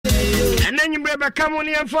then you bring a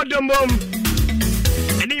Camonian for the mom.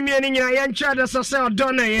 And he meaning I am tried as I said,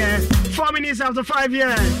 Donna, 4 minutes after 5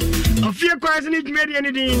 years. A few cries in it made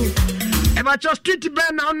anything. If I just street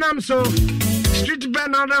band on them, so street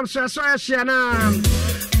band on them, so I saw a Siana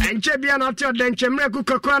and Chebian out there, then Chemreku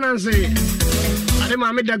Kokwananzi. I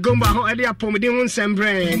didn't make the Gumba who had their Pomidin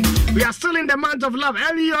Sembrain. We are still in the month of love,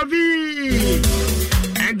 LEOV.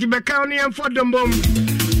 And the Baconian for the bomb.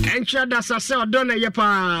 And Chad as I saw Donna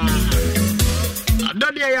Yapa.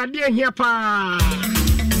 Dodia dear Yapa.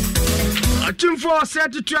 A tune for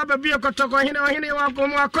set to trouble be a Kotoko Hino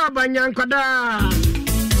Wakoma Yankoda.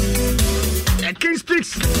 A king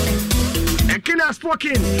speaks, a king has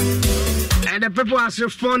spoken, and the people has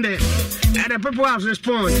responded, and the people has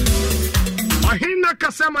responded. Oh, Hina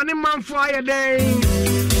Kasama ni man fire day.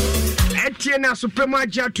 Etienne Suprema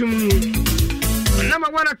Jatum.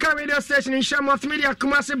 Number 1 radio station in Shamoth Media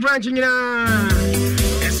Kumasi branch in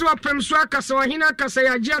Eswa Premswaka so Hina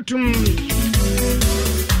Kasaya Jatum.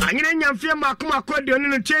 Angina Fiamma Kuma Kodi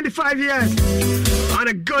on 25 years on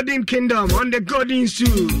the Golden Kingdom, on the Golden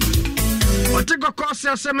Zoo. Otego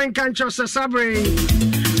Kosa Semen Kancho Sabre.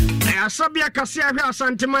 Asabia Kasia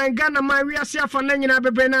Santima Ghana, my Riasia for Nana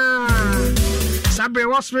Bebena. Sabre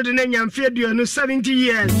was with the name and feared you no 70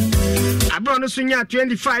 years. I brought us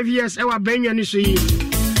 25 years. Ewa Benya Nishi.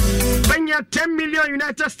 Benya 10 million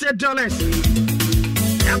United States dollars.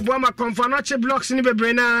 Abwama Confanoche blocks in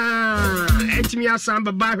Bebrena. Etimia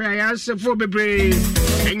Samba Barra, I answer for Bebre.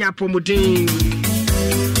 Enya Pomotin.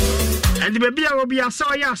 And the baby will be a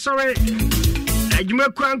sorry. You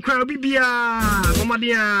make crown Bibia,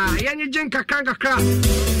 Momadia, Yanni Jenka Kanka.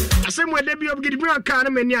 I said, where they be of the brown car,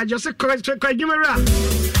 many are just a correct Jimera.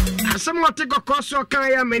 I somewhat take a cost of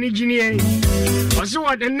Kaya, many genie. Or so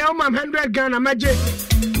what, and now, Mam 100 gun, a magic.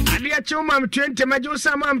 I dear show Mam 20, Majo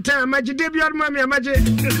Sam, time, Magic debut, Mammy, Magic.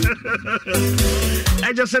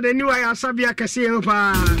 I just said, I knew I was Sabia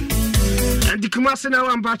Cassiopa. And the Kumasina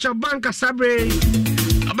and Bacha Banka Sabre.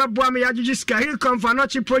 Ababwami Ajujiska Hill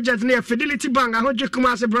Confanochi project near Fidelity Bank, I hold you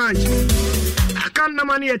Kumasi branch. Account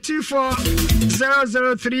number near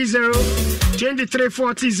 240030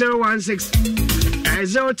 2340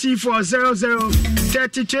 0T400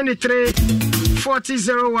 3023 40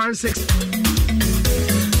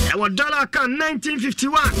 Our dollar account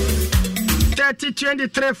 1951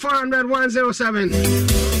 3023 400 107.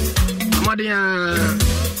 Amadia.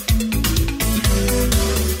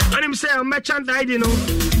 And him say a merchant ID no.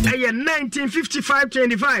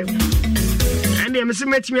 1955-25. And they must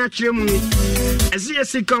met me actually. As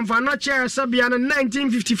CSC come for not chair Sabiana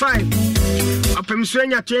 1955. Up in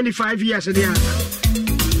Swenya 25 years there.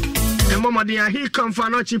 And Mama dear, he come for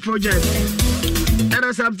not project. And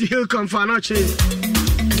us up the hill come for not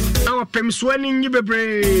now up in Swenning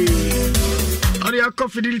Yibebre. Or your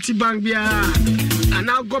Fidelity Bank Bia. And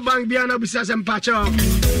now go Bank Bia no besides and patch up.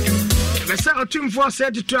 I said a tune for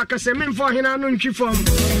said to track as a man for him on form.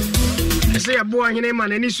 I say a boy in a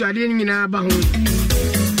man and issue I didn't in our bahoo.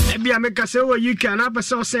 Maybe I make us over you can have a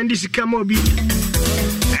source send this Kamobi.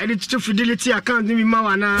 I did to Fidelity account in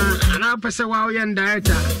Mawana and I'll pass a wow and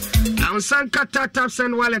director. I'm Sanka Taps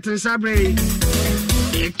and Wallet and Sabre.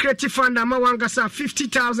 A creative fund Amawangasa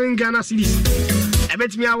 50,000 Ghana cedis. I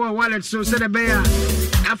bet me our wallet so said a bear.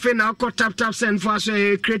 I feel now got taps and for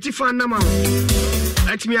a creative fund amount.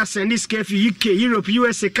 Let me send this case for UK, Europe,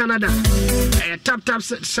 USA, Canada. A tap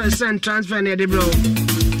send transfer near the blow.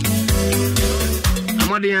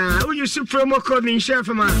 Amadia, who you see promo code in share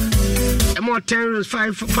for my more 10 euros,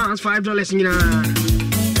 £5, $5 in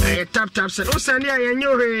a tap send. Oh, Sandy, I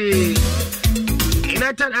know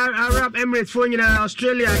United Arab Emirates for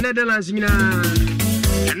Australia, Netherlands, and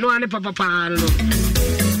no one papa.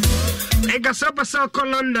 I got super South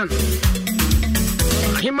London.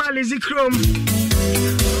 Himalaya Chrome. I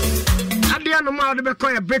don't know how to be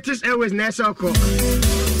British Airways Nesoko.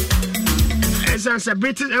 As a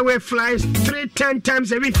British Airways flies 10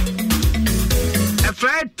 times a week. I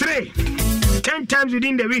fly 10 times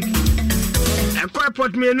within the week. I call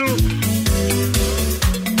Port Menu.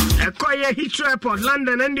 I call Heathrow Airport,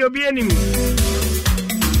 London, and the Obianim.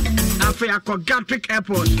 I call Gatwick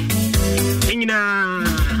Airport. In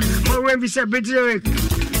more when we say British Airways.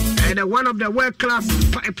 And one of the world class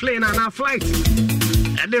plane on our flight.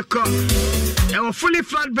 And they call a fully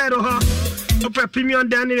flatbed or a premium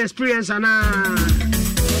dining experience. And I'm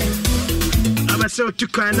so to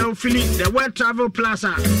kind of Philip, the World Travel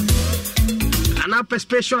Plaza. An upper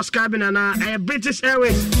spacious cabin and a British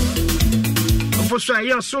Airways. For sure,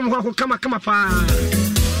 you're someone who come up.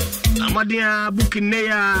 Amadia booking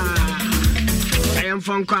there. I am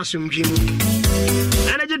from Kwasum Jim.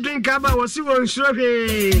 Energy drink about was you on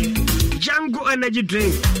Shrubby. Django energy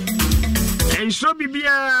drink. And so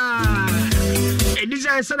bibia a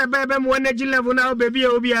design said a baby energy level now baby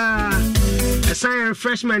obia a sign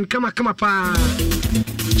refreshment come pa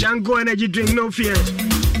Django energy drink no fear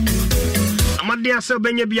Amadia so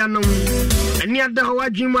benye bianom and near the ho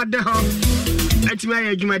dream what the ho at my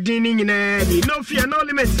adrenaline no fear no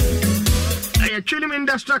limit I actually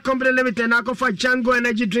industrial company limited and I go for Django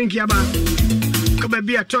energy drink yaba come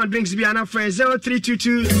be a ton drinks be an friend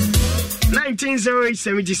 0322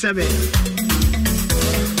 190877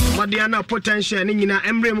 Madiana potential nina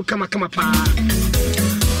emblem kama pa.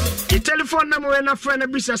 The telephone number when a friend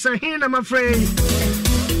abisa say here na my friend.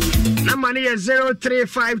 Number is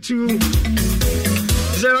 0352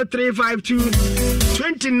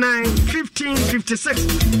 29 15 56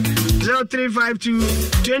 0352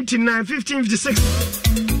 29 15 56.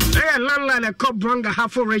 Hey, landline a cop Bronga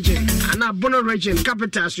Hafo region and a Bono region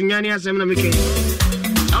capital Sunyani Asemna Mike.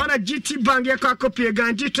 I want a GT Bank, a copy of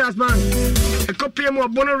Ganji Trust Bank, a copy of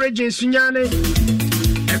Bono region Sunyani,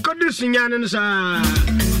 a copy of Sunyani,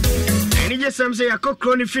 and he just say a cock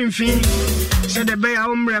crony fin, said the Bay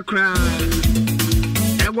Ombre cry.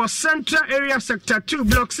 It was Central Area Sector 2,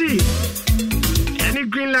 Block C. Any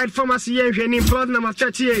green light pharmacy here, and in plot number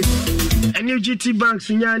 38, a new GT Bank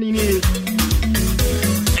Sunyani.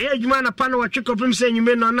 Hey, man, a panel of chicken saying you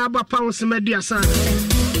may not have a pound media son.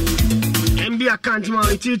 MB account,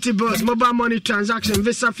 utility bills, mobile money transaction,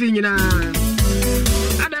 visa fee, I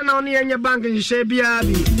don't know near your bank and you say,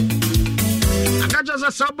 BRB. I got just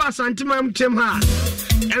a sober santimum timha,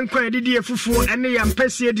 and credit dear fufu, and the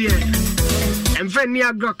ampessia dear, and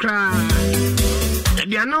Venia Grokra.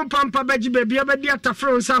 And there are no pampa baby, baby, but dear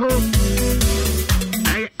Tafron Saho.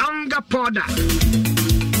 I anger powder.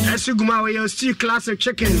 As you go away, your stew classic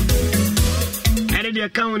chicken, and the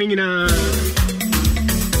accounting in a.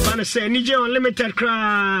 I say Nije Unlimited cry.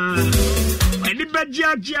 I did bad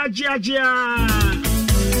Jia.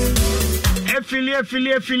 Philly,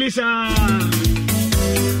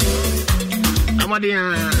 Amadia.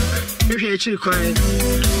 You hear Chikoi.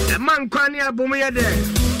 A man Kwania Bumia there.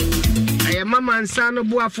 I am Mamma and Son of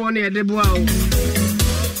Buafoni at the Boao.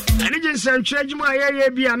 I didn't send Church my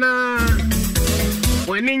Biana.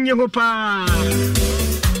 When in Yehopa.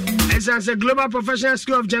 As a global professional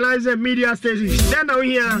school of journalism and media studies. Then down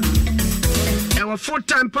here, our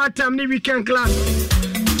full-time, part-time, weekend class.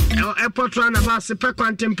 Our airport run about the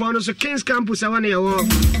Quantum Pono, so King's Campus, I want to walk.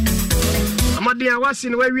 Amadia was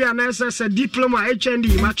in where we are now as a diploma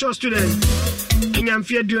HND, mature student. And I'm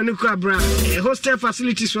feared to Nuka Bra, a hostel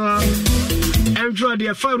facilities for Android,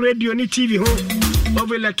 the phone, radio, and TV home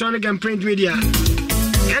of electronic and print media.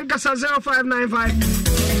 Yankasa 0595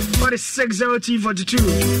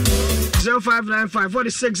 460242 0595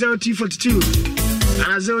 460242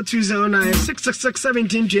 and 0209 666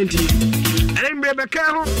 1720 and then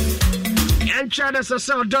Rebecca and Chada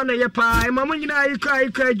Sasa Donna Yapa and Mamma you cry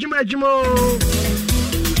Jimo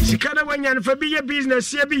Sikana when you for be a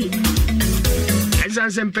business Yabi as I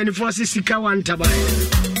am penny for Sika one tabai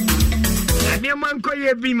and your man call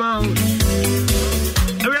ye be mount.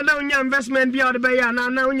 I will know your investment be out of Bayan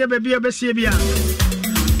now when you be a Besibia.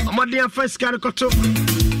 Amadia first caricature.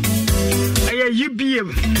 I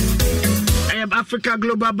UBM. I have Africa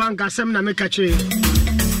Global Bank. I am Namikache.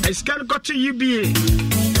 I scan got to UBA.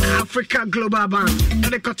 Africa Global Bank.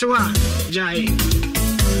 And the Kotua. Jai.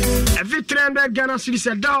 Every 300 Ghana cities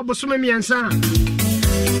a double Sumemi and San.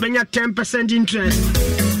 Bring a 10% interest.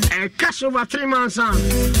 A cash over 3 months. A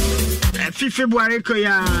 5th February.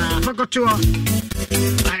 Fakotua.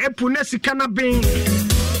 I Punesi Canabing.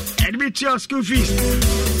 Admit your school fees.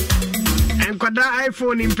 And Quadra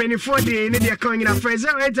iPhone in penny 40 in the account in a phrase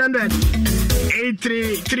 0800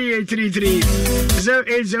 833833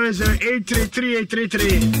 0800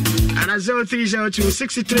 833833 and a 0302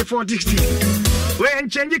 63460. When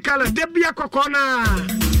change color, Debia Kokona.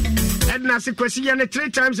 Edna Sequestian 3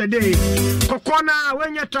 times a day. Kokona,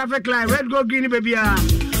 when your traffic light, red, go green, baby.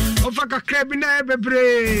 Ofaka Crabina,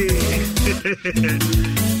 baby.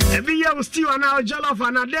 Every year we still an hour jollof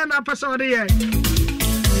and a then episode here.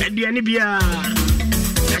 And the Anibia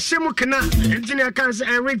Shemukana, Engineer Cancer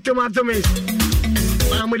and Rick Tomatoes.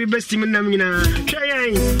 I'm with the best team in Namina.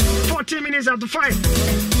 14 minutes after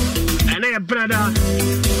 5. And I brother.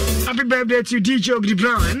 Happy birthday to DJ Ogdi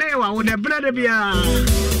Brown. And I want a brother be a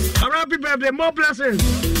happy birthday, more blessings.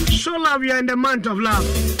 Show love you in the month of love.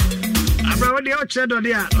 About the outside of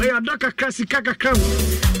there, or your Dr. Cassie Kaka come.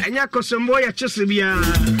 And Yako some boy at Chesapeake. I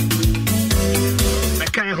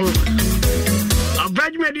can't hold. A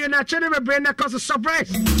bride media and a channel brain that causes a surprise.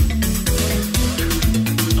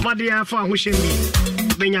 What the hell for wishing me?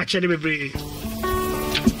 Being a channel brain.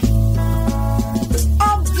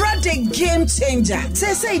 game changer.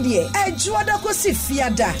 Say dear, Juada Kosi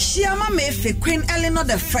Fiada, Shiama Mefe, Queen Eleanor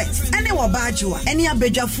the First, any Wabajua, any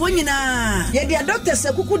Abeja Funina. Yet the doctor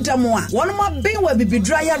Sakuku Damoa, one more being will be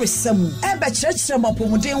dryer is some, Eba Church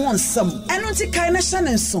Ramopomude won some, and not a kind of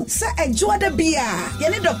Shannon son. Say Juada Bia,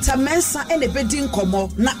 Yenny Dr. Mensa and a bedding como,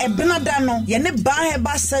 na Ebenadano, Yenny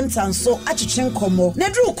Baheba sentence so Achichin como,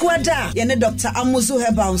 Nedru Quada, Yenny Dr. Amuzu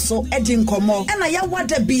Heba so Edin como, and I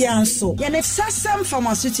Yawada Bianso, Yenny Sassam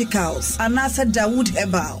Pharmaceuticals, and Nasa Dawood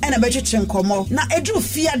Hebal, and a Betchin como, na Edru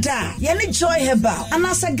Fiada, Yenny Joy Hebal, and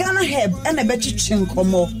Nasa Ghana Heb, and a Betchin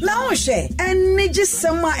como, now she, and Niji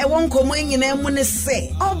Sama, a one como in a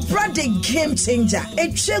say, oh, brother game changer, a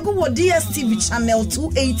Chegu or DSTV channel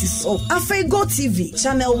 280 so, Afe Go TV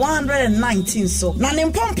channel 119 so,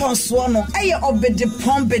 Nanim Pompon Swano, Aya Obede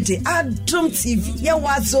Pombede, Adum TV, Ya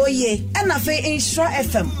Wazoye, and Afe Instra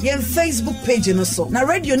FM, Yen Facebook page no so, na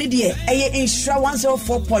radio ni die, Aya Instra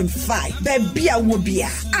 104.5, Bebia Wobia,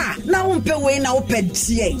 na umpewe na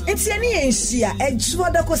upedie, enti ani enshia,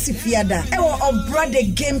 Juada Kosi Fiada, ewa o brother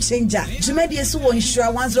game changer, Jumedi su wo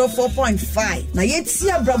Instra 104.5, na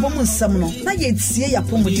yetia brabo mu nsam no, na yetie ya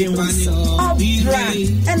pomuden mu nsam, obra,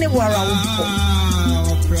 ene wara wo.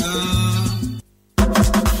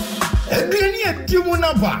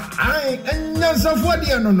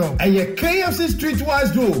 KFC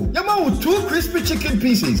Streetwise Dough. Yama with 2 crispy chicken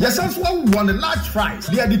pieces. Yes, that's one large fries.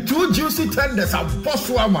 They are the 2 juicy tenders of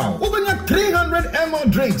Bosswama. Open your 300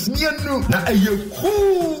 ml drinks. Near new. Now,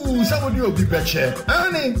 cool. Some of you be better.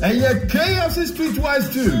 Annie, KFC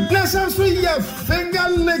Streetwise too. Yes, also your finger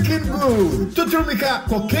licking good. Tutrumika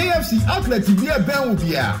for KFC outlet to be a bell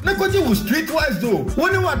beer. Nakoji with Streetwise Dough.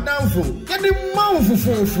 When you are down for, get the mouth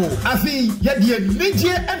for. I see, yet the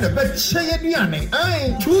midget and the bed share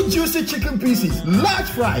 2 juicy chicken pieces, large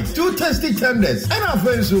fries, 2 tasty tenders, and a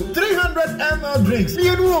 300 ml drinks.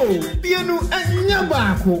 Piano, and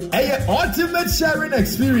Nyabako. A ultimate sharing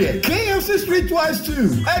experience. KFC Streetwise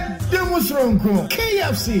 2 at Demusronko.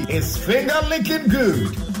 KFC is finger licking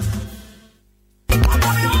good.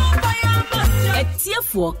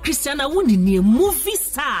 Etiefo Christiana Wuni ni movie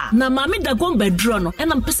star na mami dagon bedro no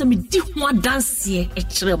ena mpese me di ho dance e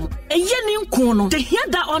kirem eye ni nko no the hear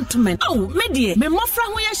that ointment oh me die me mofra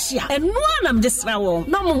ho ya hia eno na me desra wo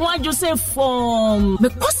na mo ho adwo se form me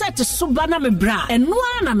koset suba na me bra eno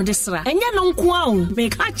na me desra enye no nko a o me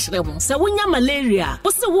ka kirem se wonya malaria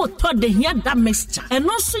wo se wo to the hear that mixture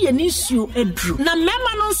eno so ye ni isuo edru na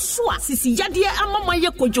mema no so a sisi yade amama ye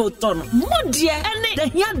kojo to no mo die ene the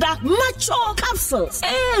hear that macho capsules.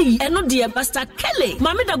 Hey, eno die Pastor Kelly.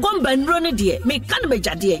 Mami da gomba nro ne die. Me kan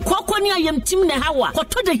beja die. Kwakwa ni ayem tim ne hawa.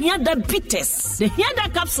 Koto de hia da bitters. De hia da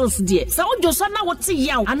capsules die. Sa ojo so na wote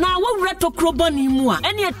yaw. Ana wo reto krobo ni mu a.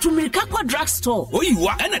 Ene etumirika kwa drugstore.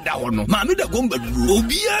 Oyiwa ene da wono. Mami da gomba nro.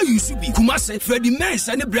 Obia yusu bi. Kumase Freddy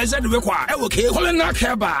Mensa ne Blessed we kwa. E wo ke Colonel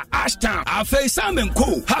Keba. Ashton. Afei Simon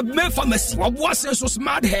Co. Have me pharmacy. Wabwa so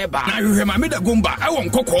smart herba. Na hwe mami da gomba. E wo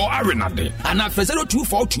nkokọ arenade. Ana fe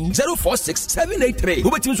 0242 046 783.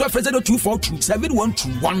 Who bet you 0242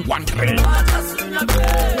 712 113.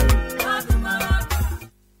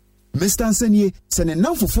 Mr. Ansenye, sene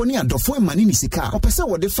namfofo ni adofo emani ni sika. Opese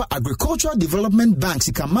wo de fa Agricultural Development Bank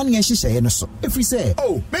sika mani en hihye no so. Efri say,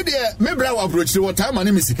 oh, me de me bra wa brochi wo time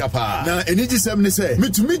mani mi sika pa. Na eniji sem ne say,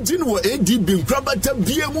 metumi gin wo ADB nkrabata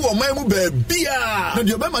biemu wo man mu ba bia. Na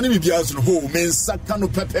de obema ni mi bia so no ho me nsaka no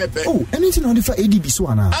pepepe. Oh, anything on the fa ADB so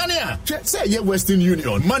ana. Ania, say ye Western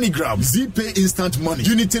Union, MoneyGram, ZPay Instant Money,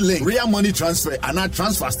 Unity Link, Real Money Transfer and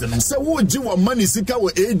transfer no. Say wo gi wo money sika wo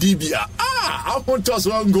ADB a. I want to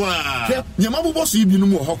so go. Nyamabu boss yi binu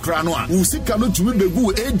mu hokra no a wo sika no tumi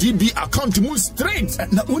begu ADB account mu straight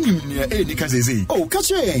na onim ne ni kazezi oh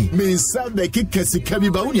catch me sell the kick sika bi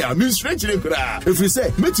ba unia me straight le kra if you say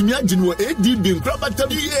metumi agine wo ADB nkrabata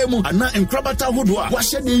bi yemu ana nkrabata hodo a wa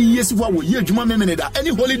hye de yesi wa wo ye adwuma memene da any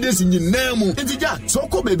holidays nyina mu entija so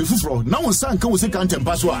ko baby fufro na won sanka wo sika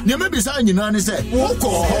ntempa so a ne mebi sa nyina ne say wo ko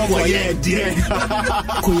ho ye de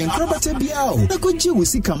ko ye nkrabata bia o na ko je wo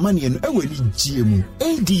sika mane no ewe ni giemu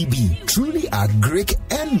ADB truly agric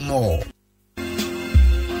and more.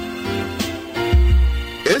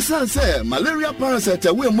 Esa say malaria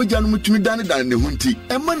parasite we moja no mutumi dane ne hunti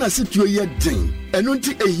e ma na situo ye den ɛno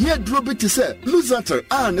nti ehia duro bi te sɛ Lusatel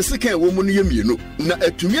a ne sika ɛwɔ mu no yɛ mienu na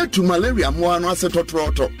atumi atu malaria mmoa no ase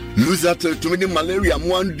tɔtrɔtɔ. Lusatel tumi ne malaria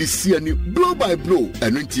mmoa no de si ani blow by blow.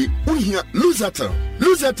 ɛno nti wohia Lusatel.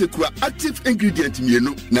 Lusatel kura active ingredient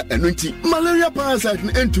mienu na ɛno nti malaria parasite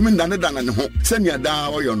no entumi nnanedana ne ho sɛnea daa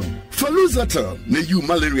ɔyɔ no. For Lusatel na you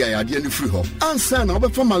malaria yadeɛ no firi hɔ ansa na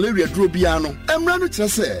wobɛfa malaria duro biara no ɛmmra no kyerɛ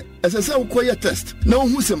sɛ ɛsɛ sɛ wokɔyɛ test na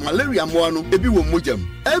wohu sɛ malaria mmoa no ebi wɔ mogyam.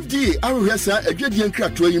 FDA ahwehwɛ saa adwadie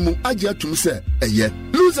nkratoa yi mu agye atom sɛ ɛyɛ.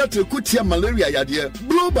 Lusatel ko tia malaria yadeɛ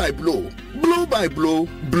blow by blow, blow by blow,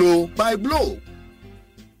 blow by blow.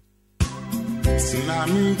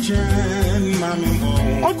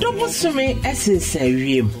 Odobosumi essence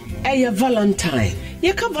wiem. Ɛyɛ Valentine.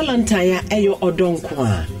 Yɛka Valentine a ɛyɛ ɔdɔ nko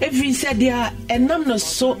a. Every said dia ɛnam no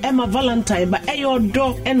so ɛma Valentine ba ɛyɛ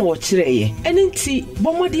ɔdɔ ɛna ɔkyerɛɛ. Ɛne nti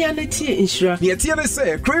bɔmmɔde anatie nhyira. Yɛtie ne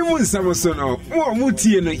sɛ kwan mu nsɛm so no, mo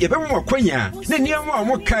tie no yɛbɛma akwanya. Ne nneɛma a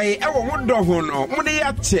mo kae ɛwɔ mo dɔ ho no, mo de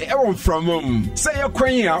yɛakyɛ ɛwɔ mframam. Sɛ yɛ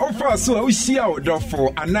kwan a wofa so a wohyia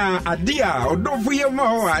ɔdɔfo anaa ade a ɔdɔfo yɛ ma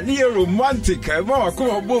ho a ne yɛ romantic a ɛma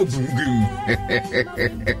wakoma bɔ bungum.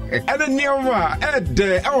 Ɛne nneɛma a ɛdɛ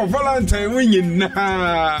ɛwɔ Valentine mu nyinaa.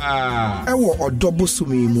 Ewo odobo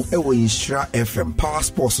sumi mu ewo Inshira FM Power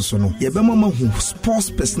Sports so no yebema mahu sports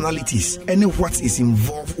personalities and what is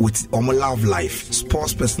involved with omo love life,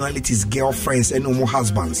 sports personalities, girlfriends and omo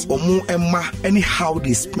husbands, omo emma and how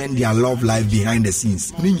they spend their love life behind the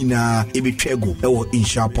scenes. Ni nyina ebetwego ewo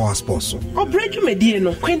Inshira Power Sports so. Obreju medie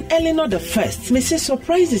no Queen Eleanor the First. Me say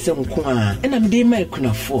surprises nko a na me dey ma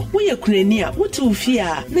kunafo. Wo ye kunani a wotu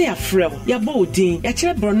fia na ya frew ya bo odin ya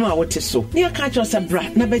kire bro no a wote so. Na ya ka cho bra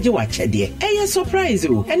na beje wa chede eye surprise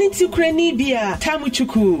o eni ti kurani bia tamu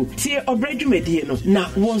chuku tie obredwumedie no na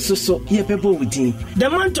wonso so ye bebo wudin. The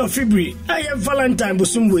month of February aye Valentine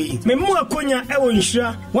bosumwe me mu akonya ewo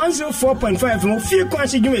Inshira 104.5 mo fie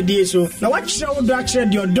kwanse dwumedie so na wa kire wo do akire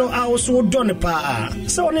de odo a wo so do ne pa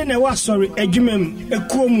so one na wa sorry adwumem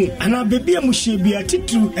ekuomu ana bebia mu hye bia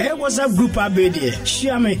titru WhatsApp group abede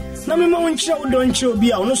share me na me ma won kire wo do nche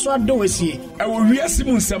obi a ono so ado wasie ewo wiase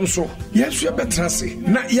mu nsem so yesu ebetrase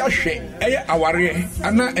na yahwe eye aware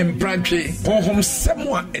ana embrantwe honhom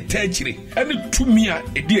semo a etachire ene tumi a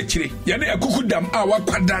edi akire ye na akukudam a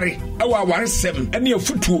wakwadare ewo aware sem ene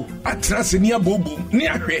afutuo atrase ni abobom ni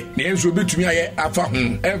ahwe na yenso betumi aye afa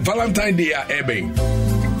ho Valentine Day a ebe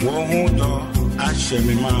wo hu do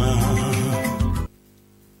ashemima.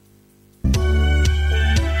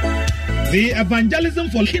 The Evangelism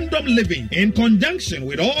for Kingdom Living, in conjunction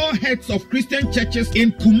with all heads of Christian churches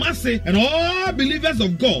in Kumasi and all believers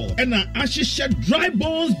of God, and Ashisha Dry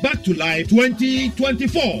Bones Back to Life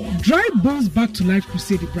 2024. Dry Bones Back to Life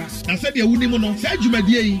Crusade Brass. I said, Yawunimono,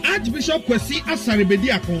 Sajumadiye, Archbishop Kwesi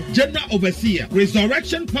Asaribediakon, General Overseer,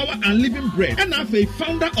 Resurrection Power and Living Bread, and a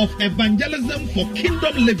founder of Evangelism for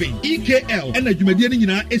Kingdom Living, EKL, and a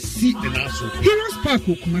Jumadiana SC Denaso. Heroes Park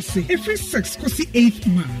Kumasi, every 6 kosi 8th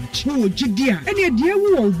March. Jidia, and the idea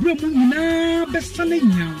will bring na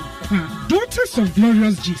bestalenya. Daughters of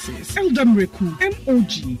Glorious Jesus, Elder Mreku,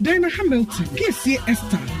 MOG, Dinah Hamilton, KC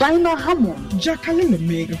Esther, Dinah Hammond, Jacqueline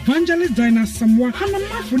Lome, Evangelist Dinah Samoa, Hannah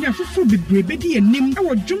Mafonia Fufu Bebedi and Nim,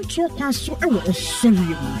 our Jum Talk so our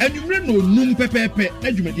sorry. And you know, Num Pepe,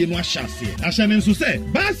 Edumedi no Shasi. Ashanen so say,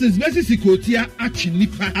 Basses versus Sikotia, Action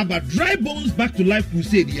Nipa, about Dry Bones Back to Life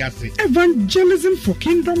Crusade Yase. Evangelism for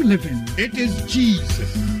Kingdom Living. It is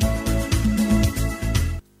Jesus.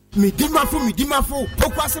 Midimafo,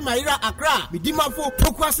 Pokwase Maira Accra. Midimafo,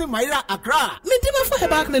 Pokwase Maira Accra. Midimafo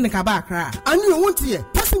Heba Clinic aba Accra. And you won't hear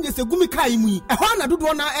passengers a gumi kaimui. A hana do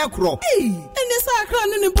one aircraw. Hey, and this Accra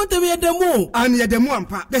and put away the moon. And yet the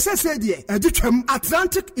Muampa. The said ye, a Duchem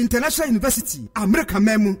Atlantic International University, America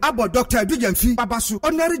Memu, about Dr. Dujanfi Babasu,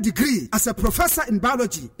 honorary degree as a professor in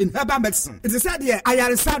biology in herbal medicine. It is said here, I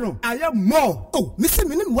am Sano, I am more. Oh, Mr.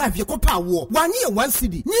 Minim wife, your copa war. 1 year, 1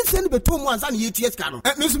 city. You send me 2 months and 8 years.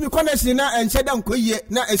 Me connection na encheda nkoye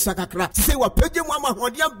na esakakra say wa page mu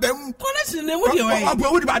amahodiam bam connection ne mu de we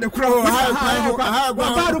abo we ba de kra ho ha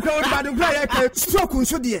ba do kra de kra ya stroke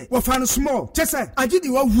nso de wo fa no small chese agidi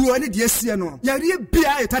wa wuo ne de asie no yare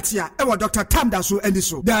bia etatia e wo Dr. Tamda so andi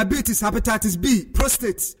so diabetes, hepatitis B,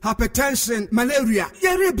 prostate, hypertension, malaria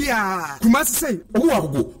yare bia kuma say owo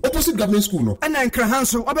agogo opposite government school no and nkra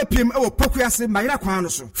hanso obepiem e wo pokuase mayira kwan no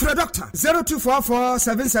so free doctor 0244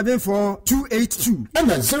 774 282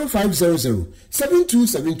 and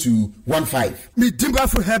 0500-727215.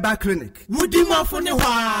 Midimafo Herbal Clinic. Midimafo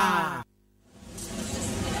Newa.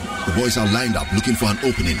 The boys are lined up looking for an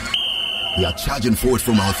opening. They are charging forward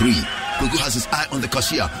from our 3. Gogo has his eye on the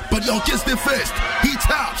cashier, but Yonke stay first. He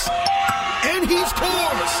taps and he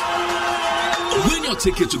scores. your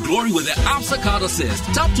ticket to glory with the Absa Card Assist.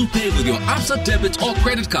 Tap to pay with your Absa debit or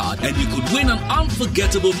credit card, and you could win an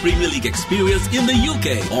unforgettable Premier League experience in the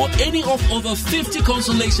UK or any of over 50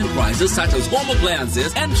 consolation prizes such as home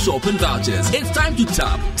appliances and shopping vouchers. It's time to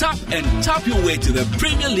tap your way to the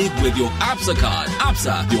Premier League with your Absa card.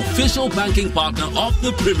 Absa, the official banking partner of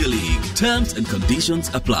the Premier League. Terms and conditions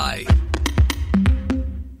apply.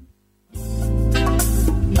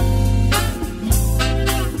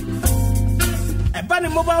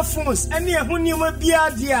 Mobile phones and near Hunima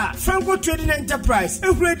Biadia, Franco Trading Enterprise,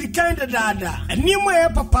 a great kind of dada, and near my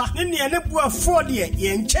papa, and near Nebua 40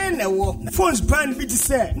 in China. Phones brand be to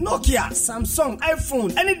say Nokia, Samsung,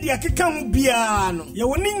 iPhone, and the Akakam Biano. You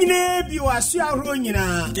winning name you are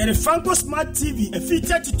Ruina. Get a Franco Smart TV, a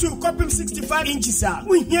V32, copy 65 inches.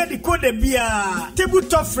 We hear the code Bia,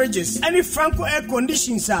 tabletop fridges, any Franco air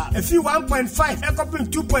conditions, a few 1.5, air copy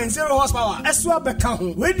 2.0 horsepower, as well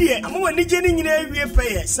become. Where dear, I'm only getting in area.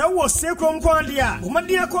 So was Secrom Quandia,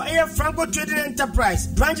 Umadiako Air Franco Trading Enterprise,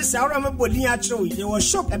 branches Arama Bodia Choy. They will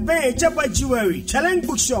shop a bay Jabba Jewelry, Challenge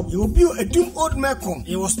Bookshop. You will build a Doom Old Macom.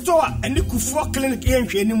 They will store and the Kufu Clinic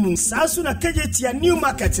in Moon. Sasuna Kajetia New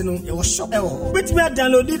Market. They will shop. With me,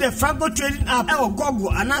 download the Franco Trading app, our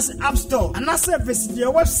Google, and as App Store, and as visit their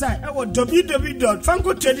website, our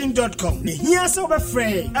www.francotrading.com. Here's over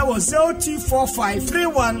frame. I was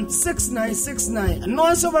 0245316969. And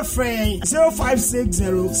noise over frame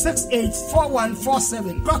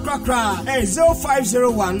 0560684147. Cra.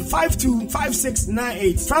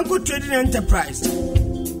 0501525698. Franco Trading Enterprise.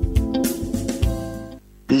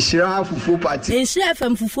 Ishira Fufu Party. Ishira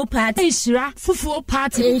FM Fufu Party. Ishira Fufu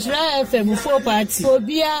Party. Ishira FM Fufu Party.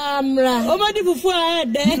 Obiamra. Omadi Fufu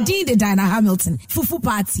ade. Indeed, the Diana Hamilton Fufu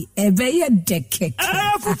Party. Ebeye deke.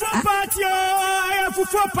 Fufu Party.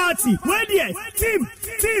 Fufu Party. Where there? Team.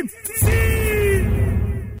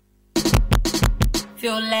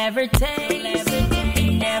 Feel every taste,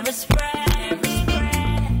 never spread.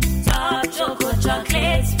 Top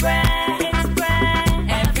chocolate spread.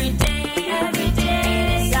 Every day,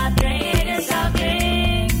 it's our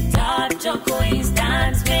drink. Top choco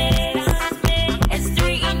instant mix. It's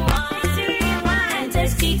 3 in 1, and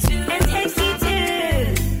tasty too.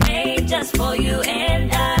 Made just for you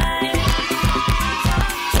and I.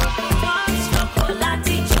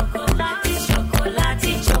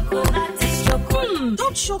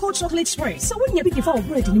 Top Choco chocolate spray. So when you pick your phone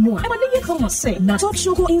bread anymore, I'm gonna come and say, now Top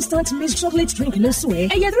Choco instant mixed chocolate drink in this way.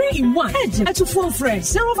 And you're 3 in 1. Head to phone friend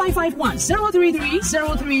 0551 033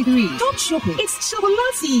 033. Top Choco. It's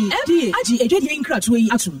chocolate. FDA. Aji ejo di inkra tuwe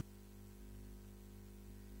atu.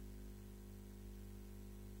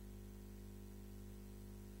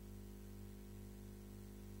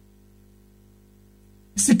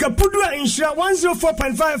 Sikapudua Insura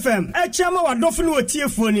 104.5 FM. Echama wa dofunu wa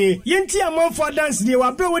tiefoni. Yenti amon for dance de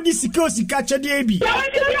wa be wodi sika chede ebi.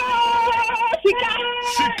 Sika.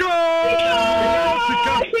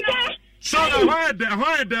 Sana hoide.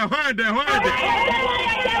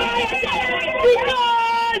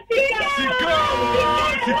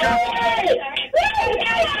 Sika.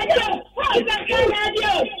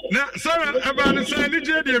 Na Sarah about say ni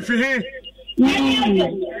je de fi he.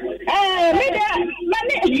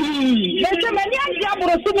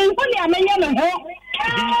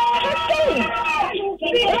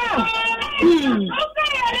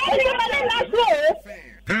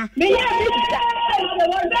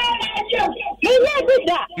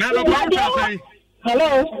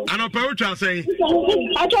 Hello. I know Perucha say.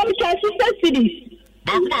 I told my sister cities.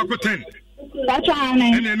 Baku 10. That's right.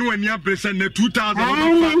 And then when you present the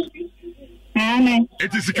 2000.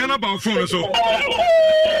 It is a kind of phone so.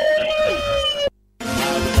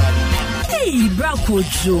 Hey,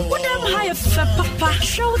 Brakojo, what am I for Papa?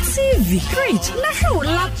 Show TV. Great. Na show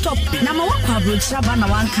laptop. Na ma wakwa brochaba na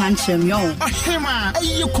wan kanchem yo. Ahema,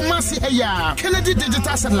 ayi kumasi heya. Kennedy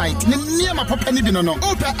Digital Satellite. Ni niema papa ni bi no no.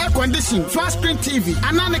 Open air condition, flat screen TV,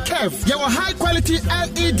 anane curve. Your high quality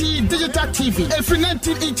LED digital TV. Every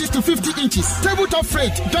 19 inches to 50 inches. Tabletop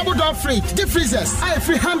freight, double door freight, deep freezers. I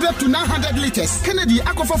 300 to 900 liters. Kennedy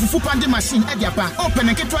akofa fufu pandi machine ediapa. Open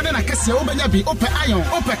and get one na kese obenya bi. Open iron,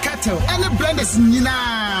 open kettle. Blenders nina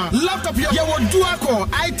laptop yo dual core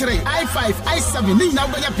i3 i5 i7 ni na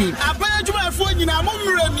obanya pin abaya juma fo nyina mo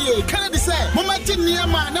mremie Kennedy say mo mati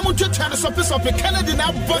niama na mo twetwa no sope Kennedy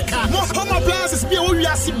na boka mo home appliances bi o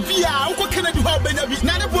wiase bia wo Kennedy ho obanya bi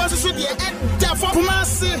na ne boss so de da for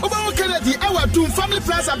kumase obawo Kennedy awa dum family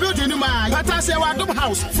plaza building ni ma pata say wa dum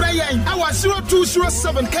house freyen awa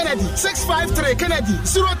 0207 Kennedy 653 Kennedy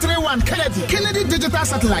 031 Kennedy Digital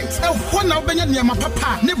Satellite e ho na obanya niama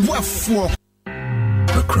papa ne boafo.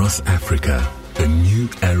 Across Africa, A new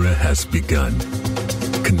era has begun,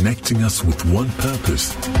 connecting us with one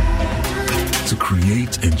purpose: to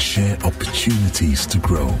create and share opportunities to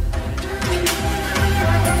grow.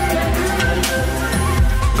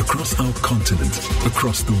 Across our continent,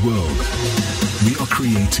 across the world, we are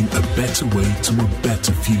creating a better way to a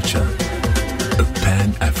better future. A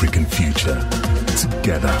Pan-African future.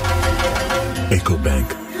 Together.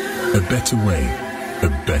 EcoBank. A better way, a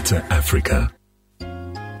better Africa.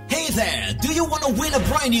 Hey there, do you want to win a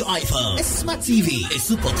brand new iPhone, a smart TV, a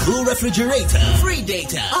super cool refrigerator, free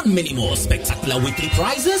data, and many more spectacular weekly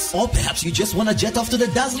prizes? Or perhaps you just want to jet off to the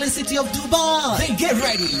dazzling city of Dubai? Then get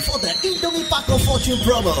ready for the Indomie Pack of Fortune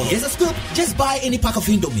promo. Here's a scoop. Just buy any pack of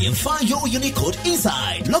Indomie and find your unique code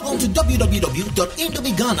inside. Log on to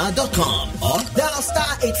www.indomieghana.com or dial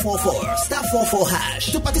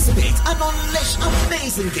 *844*44# to participate and unleash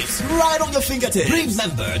amazing gifts right on your fingertips.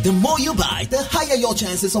 Remember, the more you buy, the higher your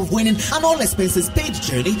chances of winning an all-expenses paid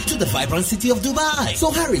journey to the vibrant city of Dubai.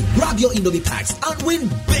 So hurry, grab your Indomie packs and win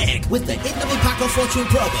big with the Indomie Pack of Fortune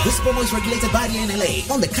promo. This promo is regulated by the NLA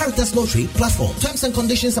on the Caritas Lottery platform. Terms and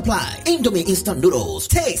conditions apply. Indomie instant noodles.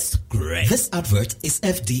 Taste great. This advert is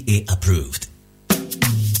FDA approved.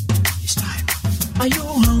 It's time. Are you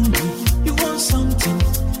hungry? You want something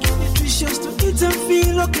nutritious to eat and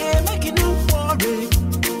feel okay? Make it no worry.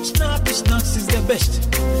 Snappy Snacks is the best.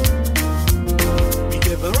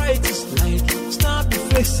 Varieties like Snappy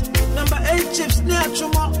Flex, number 8 chips,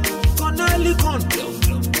 Naturuma, Corneli Con,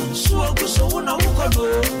 and so on.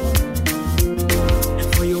 And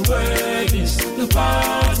for your weddings, the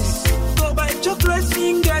parties, go buy chocolate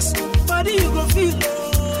fingers, body you go feel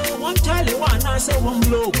low. One Charlie, one I say one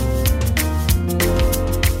blow.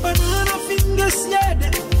 Banana fingers,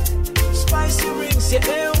 yeah, spicy rings,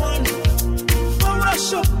 yeah, one.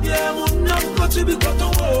 Rush up, yeah, one not got to be got away.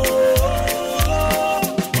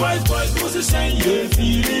 Boys, what's the same, you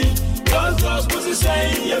feeling? Girls, what's the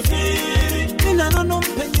same, you feeling? And I don't know,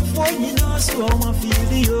 penny for you know, so I'm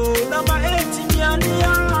feeling you. Number 18, yeah.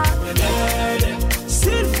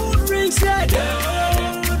 Seafood rings, yeah.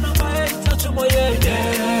 Number 8, touch my head,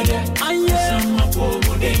 yeah. And yeah,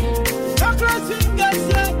 chocolate fingers,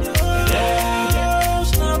 yeah.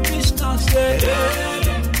 Snappy Snacks,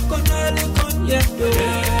 yeah. Corneli Con,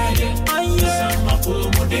 yeah. And yeah,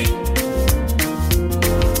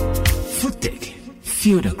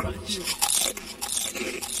 feel the crunch.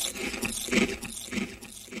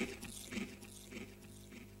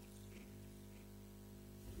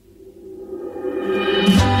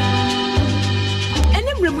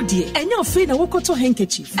 Enya ofe na wokoto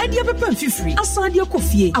handkerchief. Edi abepam fifiri. Asade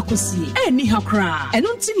akofie, akosie. Eni hakra.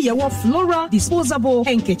 Eno ntimi ye wo Flora disposable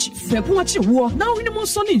handkerchief. Fepo achi wo. Na ohini mo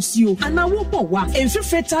so ne nsuo. Ana wo bowa.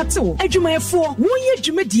 Enfifre tatewo. Adwumayefo. Wonye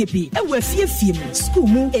dwumadie bi. Ewo afiefie mu. School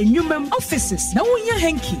mu, enwumam, offices. Na wonye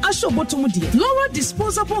hanky. Asho botomu die. Flora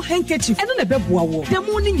disposable handkerchief. Eno na beboa wo.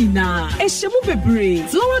 Demo ni nyina. Ehyemu bebre.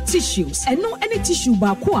 Flora tissues. Eno ene tissue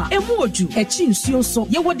ba ko a emu odu. Echi nsuo so.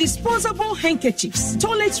 Ye wo disposable handkerchiefs.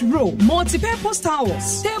 Toilet roll, multi-purpose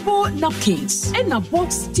towels, table napkins, and a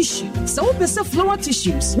box tissue. So Pesa Flora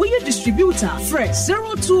Tissues, we are distributor. Fresh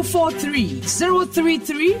 0243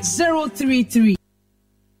 033 033.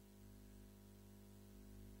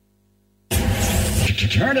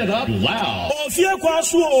 Turn it up loud. Fie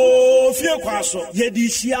kwaso. Yedi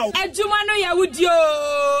hia. Adwuma no ya wudio,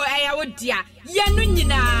 ya wudia. Yenu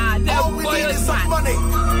nyina, the boys fan. Money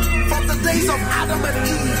from the days of Adam and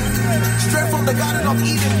Eve, straight from the Garden of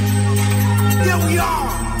Eden. Here we are.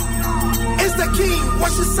 It's the king.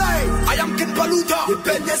 What you say? I am King Paluta.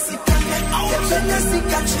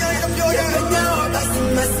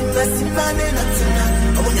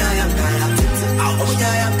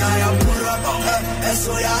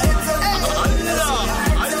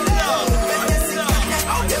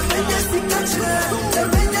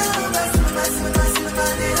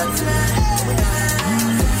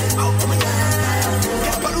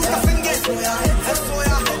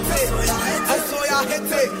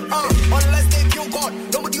 Unless they kill God,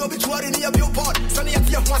 nobody will be touring near billboard. Sunny at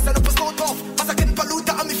the once and up a stone off. As I can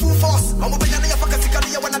Paluta, I'm in full force. I'm a banana, Fakasika,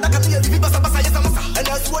 when I got the Bibasa, and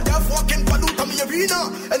I swear therefore can Paluta, me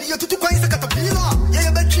arena. And you're too quiet, a caterpillar. Yeah,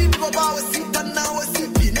 you bet cheap about a seat and now a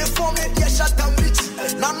CP. They form it, yeah, shut down rich.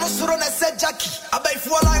 Now no surron, I said Jackie. I bet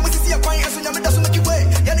for a line, when you see a quiet, so you doesn't make you way.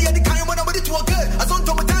 Yeah, the kind when nobody to a good. I don't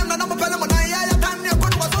know my time, and I'm a pelham, and I time near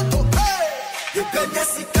one was on to. Hey, you bet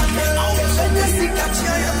Jessica.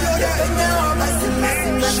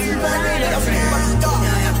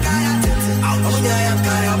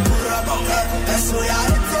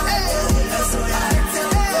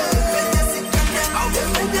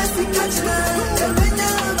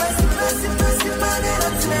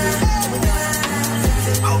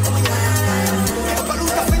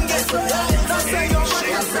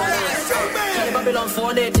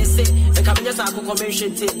 yes, I go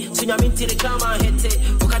convention. Sinyaminti the kama hit it.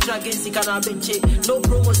 Okatra against the kana bench. No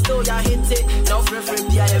promo still ya hit it. Now preferring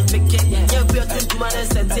the I pick it. Yeah, we are 20 man and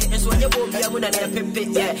sent it. And so you won't be a winner and pimp it.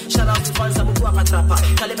 Yeah, shout out to fans, I'm a trapper.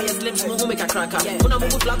 Kalemi is limbs, move make a cracker. When I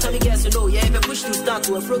move flat, time guess you know. Yeah, if push to start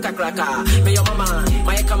to a froka cracker. May your mama,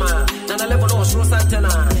 my kama, Nana level no show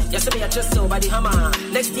Santana. Yes, me a chest by the hammer.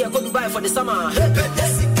 Next year, go to buy for the summer.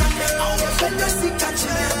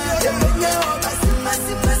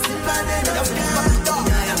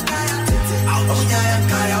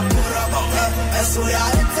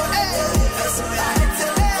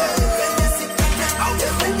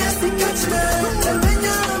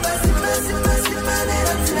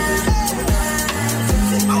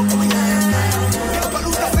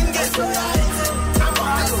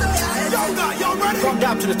 Come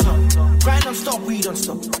down to the top. Grind don't stop, we don't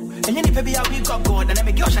stop. And any baby we got God, and I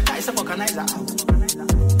make your shaka is a vulcanizer out.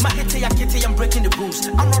 My hitty, I'm breaking the rules.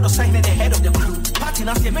 I'm not assigning the head of the crew. Party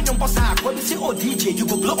now, say, men don't boss out. When you say, oh, DJ, you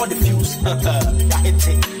go blow all the fuse. Ya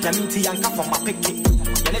hitty, ya minty, yanka from my picket.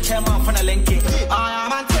 And the chairman from the lenke. I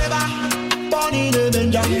am Anteba, born in the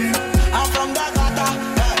Benja. I'm from Dakota,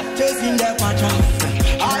 chasing the pacha.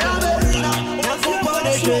 I am a winner, one for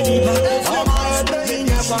the training. I'm playing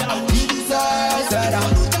your part.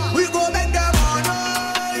 We go make them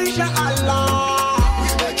money, inshallah. We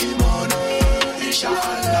make it money,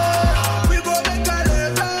 inshallah. We go make a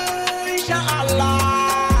living, inshallah.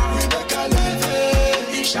 We make a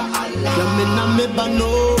living, inshallah. Me bano,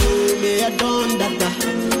 me a don dada.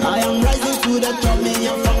 I am rising to the top, me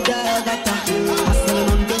am from the gata. Hustling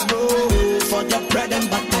on the go for the bread and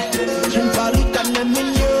butter. Chimbaluka na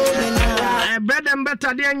minyo. Bread and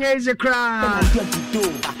butter, the end is a crowd.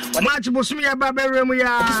 Match Bosmia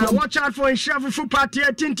Baberemuya. Watch out for Inshafu Full Party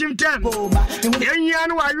at Tintim Tem.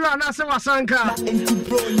 Yan, why you are not so Sanka.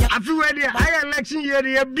 I feel ready. I election year.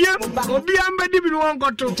 Obiam Bedi won't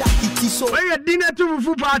go to. Where dinner to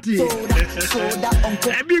Full Party.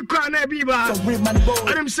 A big crown, a biba.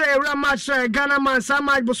 Let him say, Ramatch, Ghana man,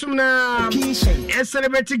 Samaj Bosumna. A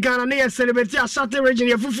celebrity Ghana, near celebrity, a certain region,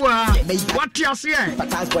 your Fufua. What you say?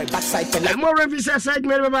 I'm more revised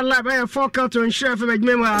segment of my life. I have 4 culture and share for my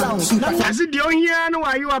memoir. I said, the only year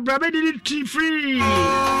why you are brave, did it free.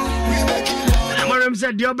 Amaram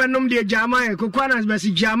said, the Obenum de Jamaica, Coquanas,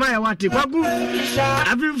 Bessie Jamaica, what it?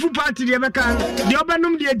 I've been full party, the American, the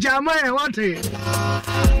Obenum de Jamaica, what it?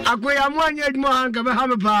 I go, I'm 1 year more,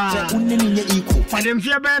 Hamapa. And then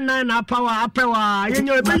fear band 9 power, you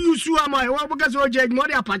know, if you sue my work because we're judging more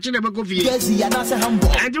Apache never go feed.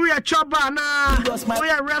 And we are chopper now, we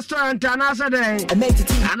are restaurant and answer day.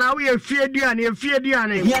 And now we are fear Diane, fear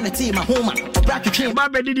Diane.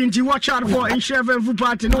 Baba didn't you watch out for in chef and food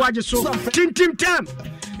party? No, I just saw Tim Tem.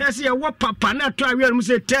 Yes, yeah, what papa not try we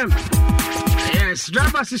say Tem. Yes,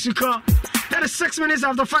 driver Sisuka. That is 6 minutes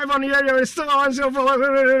after 5 on the area. It's still on so for and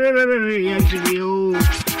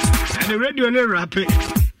the radio and the rapid.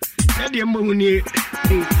 And the money.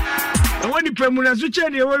 And when the Premunas switch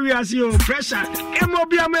the way we are seeing pressure,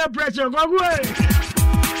 MOB pressure. Go away.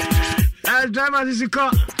 As driver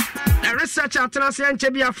Sisuka. A researcher transient to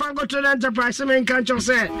be a Franco Trade Enterprise in country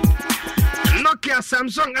said Nokia,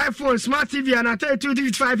 Samsung, iPhone, Smart TV, and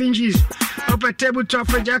 32.5 inches up a tabletop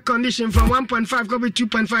for air condition from 1.5 go to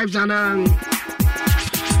 2.5 and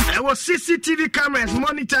there was CCTV cameras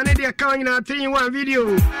monitoring the account in a 3-in-1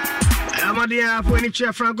 video. I'm on the air for any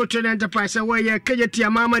chair Franco Trade Enterprise away a KJT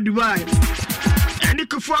Mama Dubai. And you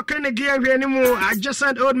could fuck in the gear anymore. I just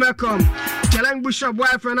sent old Malcolm. Jalang Bishop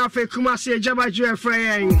wife and off a Kumasi Jabaju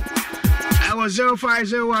Fraying. I was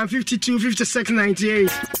 0501 52 56 98.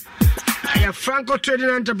 I have Franco Trading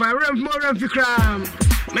Enterprise. More Fikram.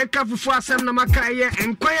 Make up for some Namakaya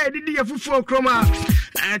and quiet Didia for Chroma.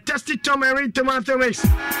 Tested Tom and read tomato mix.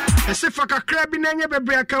 I say for a crab in any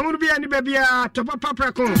baby. I can't be any baby. Topapa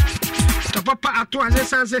Pracon. Topapa at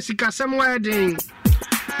once and says some wedding.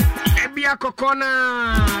 Ebia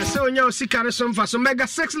Cocona. So you see, some for some mega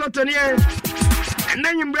 6 lot on here. And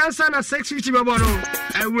then you bring son a 650 babano.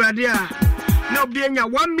 I will there. No being a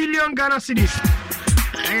 1 million Ghana cedis.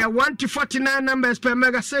 I have 1 to 49 numbers per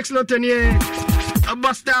mega 6 lot on here. A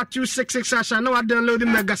Buster 266 I shall know I download the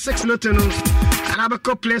mega 6 lot on. And I have a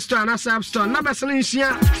couple Play Store and a App Store. Number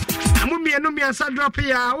Salincia. I will be a number drop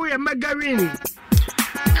here. We are mega win.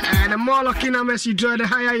 And the more lucky numbers you draw, the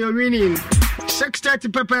higher you're winning. 630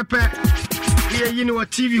 per. Here you know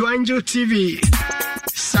what TV, Angel TV,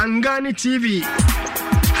 Sangani TV.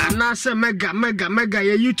 And I say mega,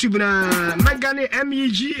 your YouTube na Megani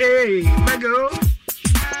MEGA, mega.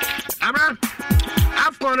 Abra,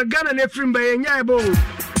 I've gone a gun and a film by a nyabo.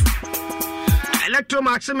 Electro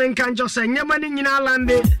Maximum can just say, Yamani in our land.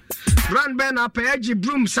 brand burner per LG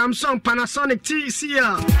Broom, Samsung, Panasonic,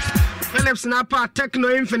 TCL, Philips Napa, Techno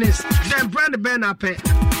Infinix, then brand burner per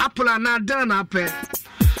Apple and Nadana per.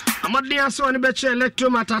 Amadian so on the betcha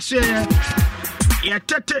electromat say yeah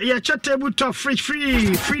table top free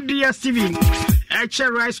DSTV,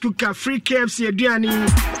 HL rice cooker, free KFC aduani,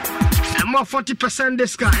 and more 40%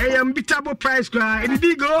 discount. Unbeatable price cry. It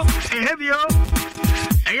did go a heavy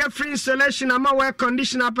free installation. I'm aware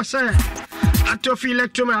conditioner per se. Atofi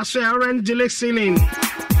electromat say orange deluxe ceiling.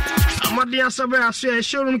 Amadian so I say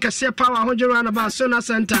showroom can see power 100 round about Sona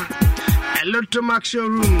Center. Electromax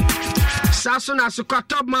showroom. Sasuna Suka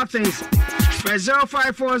Top Martins.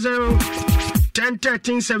 0540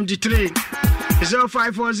 1013 73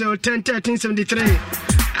 0540 1013 73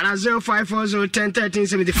 and 0540 1013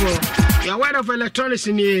 74. Your word of electronics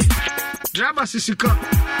in here. Driver Sisuka.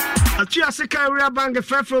 A Tuasika Real Bank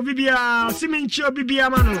Fefro Bibia Simincho Bibia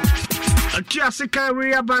Mano. A Tuasika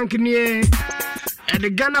Real Bank near and the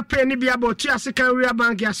Ghana Penny Biabo Tuasika Real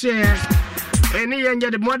Bank Yase. Any and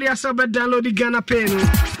the Modi Asaba download the Ghana Penny.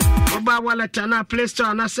 Mobile wallet and a Play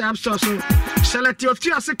Store and a App Store. So select your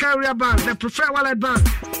Tuasika Real Bank, the preferred wallet bank.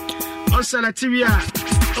 On Salativia,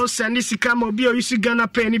 on Sanisika Mobile, you see Ghana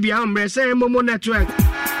Penny Biambe, say Momo Network.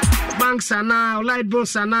 Banks are now, light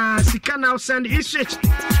bills are now, Sika now send e-switch.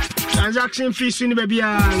 Transaction fees in the baby.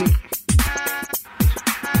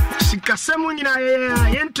 Sika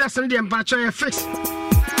Samunina, interest in the Empacha fix.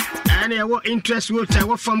 And what interest will tell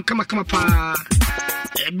what from Kamakama.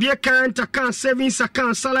 Be account, savings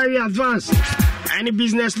account, salary advance. Any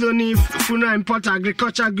business loan, funeral import,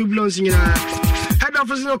 agriculture, group loans in head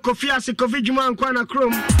office no Kofi Ase, Kofi Juma and Kwana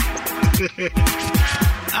Chrome.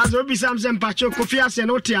 As Obi Samson Pacho, Kofi Ase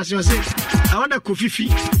and Otias, you say, I want a Kofi fee.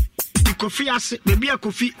 The Kofi Ase, maybe a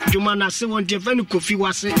Kofi Juma Nase, want to defend Kofi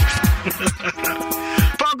Wase.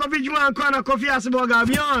 For Kofi Juma and Kwana, Kofi Ase Boga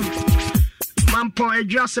beyond. Mampo, a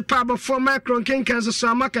just a pub of 4 Macron King Cancer,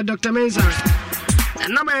 so Maka Dr. Menza.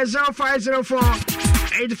 And number is 0504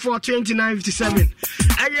 84 29 57.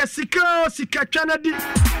 Sika Kennedy.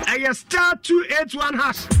 Star 281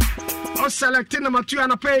 hash. Or selecting number 2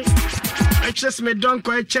 and a pay. HS me don't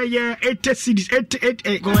go 80 cities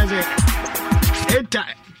 88 go ahead.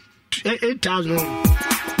 8,000.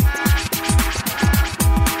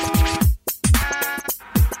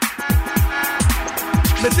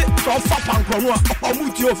 Mais c'est ton papa encore moi on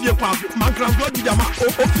muti au fier kwanso mankran do di jama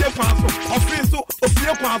au fier kwanso offenso au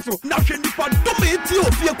fier kwanso na hwe nipa do me ti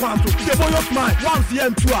au fier kwanso the boy of mine one fier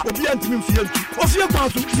ntua obi antimi fier ntu au fier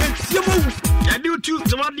kwanso ye tie mo ya do to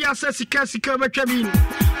somebody access sika betwa bi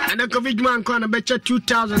and the covid man kwa na betcha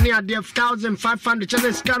 2000 near there 1500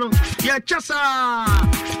 chance scano ya chasa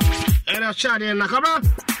era shade na kabra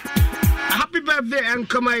happy birthday and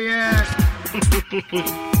come here.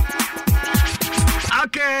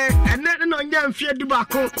 Okay, and then on your fear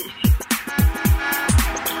Dubako.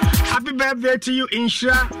 Happy birthday to you,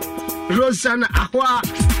 Insha Rosanna Ahwa.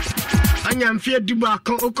 And your fear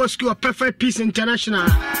Dubako, Oko School of Perfect Peace International.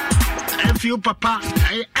 And you, Papa,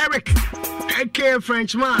 Eric, aka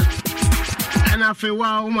Frenchman. And I feel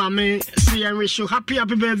wow, mommy, see and wish you happy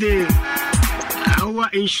birthday. Ahwa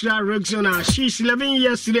Insha Rosanna. She's 11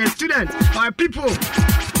 years today, student. Our people,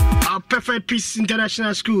 our Perfect Peace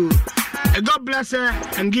International School. God bless her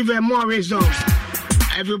and give her more wisdom.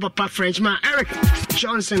 Every papa Frenchman, Eric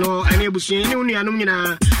Johnson, or any Busi,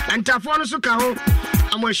 Numina, and Tafon Sukaho,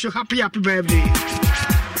 and wish you happy birthday.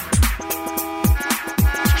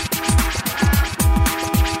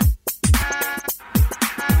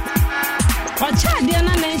 Ocha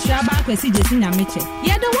Diana Nensha back with CJ in a meeting.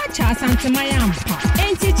 Yeah, the watcher Santa Mayam,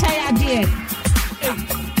 ain't it, Chaya dear?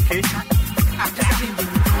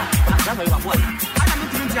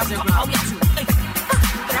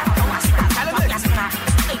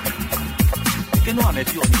 Que no ame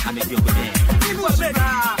fio ni ame fio bebe. Inu abega.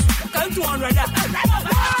 Kan 200.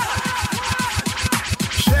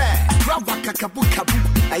 Share. Brava kakabu kabu.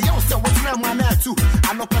 Ayo se wona mwana tu.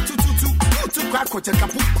 Anopa tututu. Tu kwa koche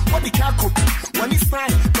kapu. What the kako. When it's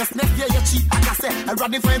fine. Just next year yachi. Akase. I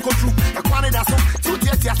run the fine control. I kwane da so. Tu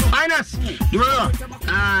tie so. Minus.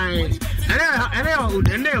 Aye.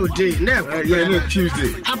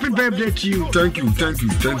 Tuesday. Happy birthday to you. Thank you, my boy.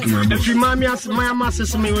 If you my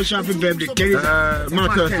master me wish happy birthday.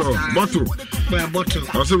 Bottle.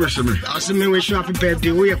 Also wish you happy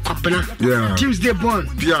birthday. We are Kapana. Yeah. Tuesday born.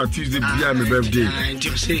 Yeah, Tuesday my birthday. And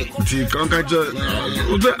you say.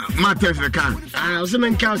 My text menka so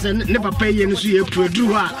menka say ne papa ye no so ye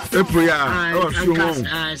produce ha April ya o so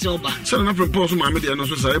ho so ba so na from post ma me de no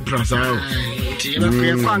so say April sa o ti na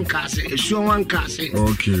ko fanka se esuo wanka se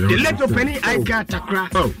okay the little penny I got takra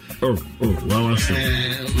oh wow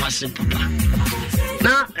mase papa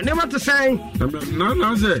na ne what to say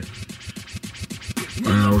na say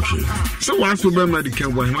okay so once we be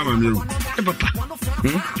medical boy mama me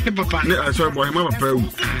papa ne sorry boy mama papa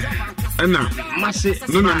na mase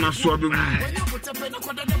no so be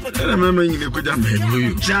na mama nyine ko jam he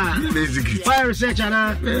you ja fire research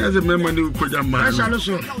na as a member ni ko jam ma esa no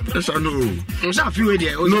so so feel we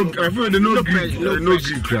there no I feel the no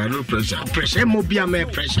pressure mo bia me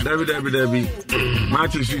pressure David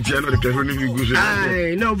Martin sweet you know the can only be good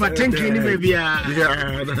I no but thinking baby yeah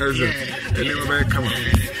that's it anyway come on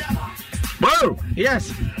well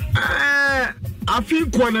yes I feel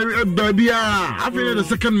baby I feel the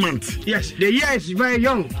second month yes the year is very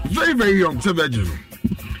young so virgin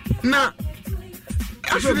na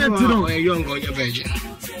accident no young or virgin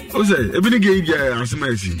o say e bi gay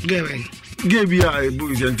asemasi gay bi a bu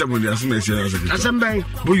is entamo the asemasi asembai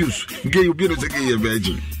bu use gay obi no say gay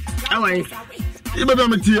virgin awai e be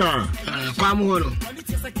me tia kwa mu hono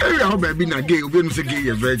area ho ba bi na gay obi no say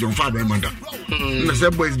gay virgin fa ba manda na say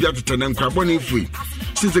boys bi atete na nkra bo na free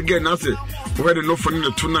since again na say we dey no for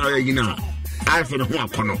no to na yi na I for the ho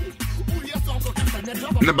akono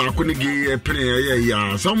na ba ko ni gay pene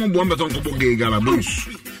ya some bo mbeto nko gay gala boys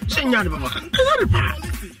senya de baba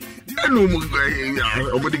no mo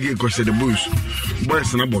obodi gay ko say the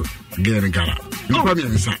boys na boy gay gala no pa mi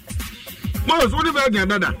nsa boys what about your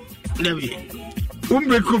dada David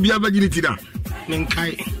umbe ko bia virginity da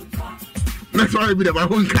menkai na so bi da ba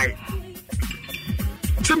hon kai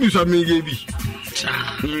semi so me ye bi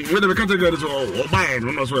we the category so o buy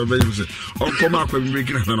no so be say on come akwa bi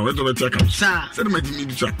breaking na we to be check out say ma jimi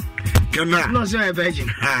bi cha kana no so a virgin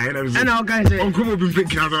and all guys say on come bi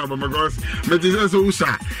breaking na but because me just so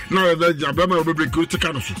usa na we be jam ba we break to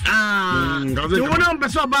kind of you want to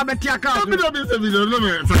so ba be tia ka bi no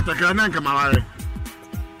me fata kana kama wale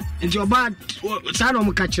it's your bad sano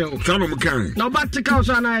mkache sano mkan no bad tika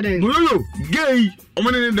so na eden no gay o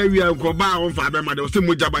mane da wi an ko ba on fa be ma de o se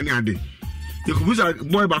mo jaba ni ade you could busa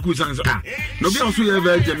boy back who sans no be also ye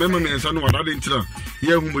virgin mema me nsa no wada de ntira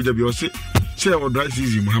ye hu moja bi o se say o dry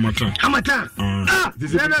season Hamatan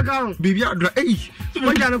this is go bibi adra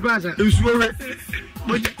moja no class nsuwe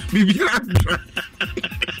bibi adra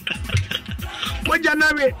moja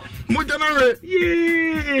nawe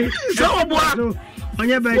ye so boa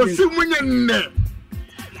onye virgin o si munye nne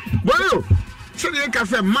boyo say ye ka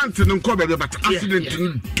say month no ko be but accident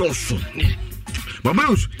doso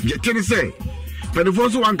Mama you tell say but the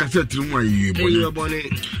first one can say to me boy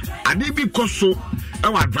ade bi koso e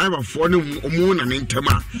wa driver for ne omo na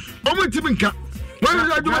ntema omo timinka when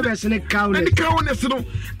you driver sene cow and the cow ne so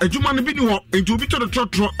adwuma no bi ni ho enti obi to the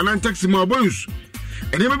trotro and taxi ma boys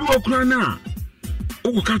and maybe wo kura na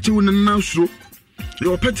o ka che won na suro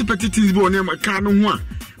your petty things bi on e ka no ho a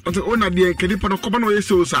until ona de kedi pa no koba no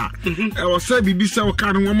yeso sa e wo say bibi say o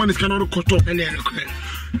ka no wo man is kana no koto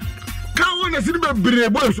Cowness in the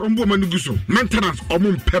boys on woman guso maintenance or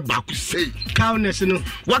moon pebba could say cowness no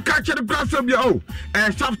what catch the grass of your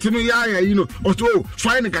soft to me you know or so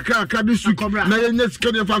fine a car this week na yes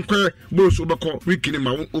can you find boss obako weekend in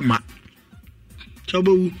my uma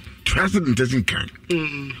trouble president doesn't can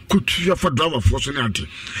could you for driver for sonati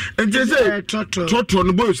and they say trotro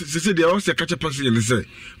no boys say they also catch a person and say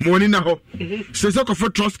morning now say so for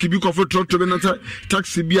trust kibi for trotro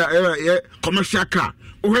taxi bia commercial car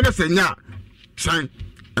when I say nya sign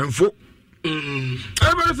and fo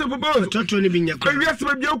ever say for trotro ni binya ko yes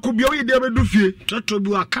be ku bi o ye de be du fie trotro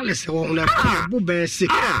bi wa kale se wo na bu be se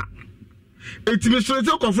etimi so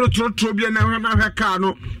say ko for trotro bi na ha car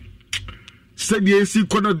no said yes, you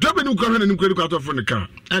could not drop any current and credit card from the car.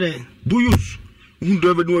 Buyus, who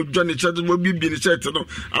driver no Johnny Chatton will be in a set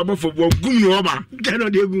about for one goom over.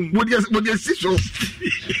 Cannot do what you see so.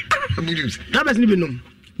 That has never known.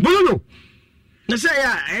 Bono. Let's say,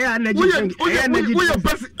 we are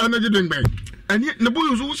best energy drink bank. And yet, the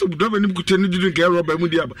boys also drive and could tell you to drink rubber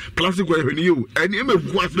media plastic when you and him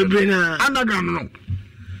was the brain. Underground.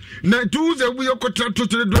 Now, two that we are contract to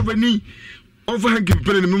the driver knee overhanging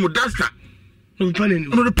pen in the memo duster. No pen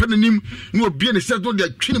in him, no being a set on the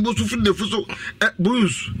chinable to fill the fuso at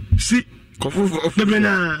Bruce. See, coffee of the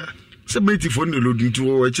banana. Somebody for the loading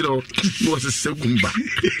to a child was a second back.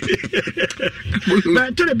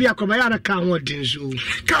 To be a cobayana can't want to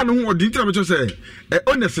can't want to say,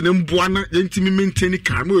 honest and buana, then to maintain the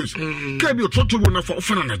cameras. Can be a total one of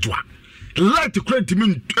often on a job. light credit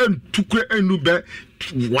me and to create a new bed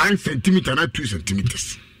 1 centimeter and 2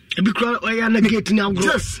 centimeters. Because I am a gate now.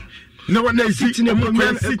 Yes. No one is sitting in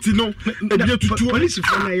a city. No, police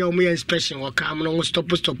for my inspection or come on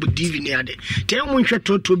stop with divine. Tell me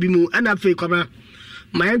to be moved and I fake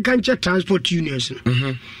my country transport unions.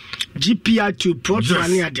 GPR to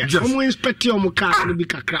Protrania. I'm inspecting your car to be a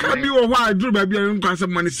you why do baby and pass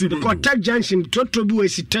money. Contact junction, Totobu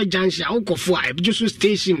is a junction, Uncle 5, just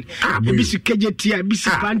station, BC KJT, BC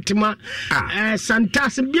Pantima,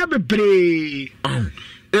 Santas and Biabe.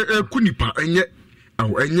 Kunipa, and yet.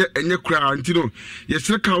 And yet, cry until yes,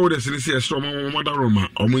 the cowardice and say a strong mother Roma,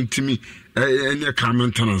 or went to me, and your car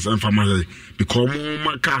maintenance and family, because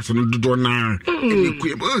my castle and the door now.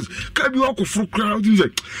 Can you walk a full crowd?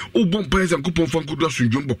 Oh, bumpers and coupon from good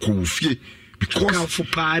and jumbo coffee. Because for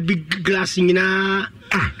pie, big glassing in I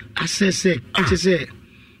say,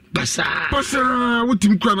 Bassa, what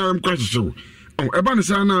Tim Cranham crashes so. Oh, a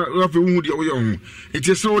banana, love a wood your own. It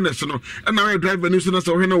is so national, and now I drive a nuisance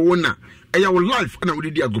or no one. I have life, and I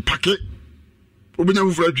would go pack it. Open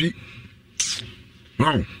your fridge.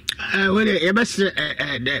 No. Well, you must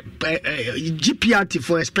GPRT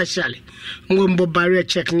for especially. Mumbo barrier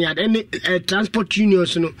checking at any transport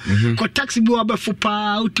unions. No, got taxi boaba for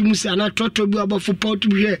power to Musa and I thought to be about for power to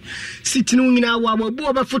be here. Sitting in our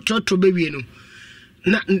boaba for to baby. No,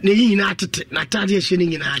 not Natalia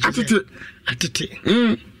Shinning in at it.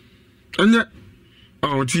 And yet,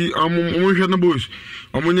 oh, tea, I'm on the bush.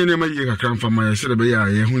 I'm going to make a come from my celebrity.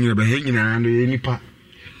 Who never hanging around any part.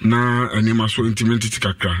 Now, and you must so intimate to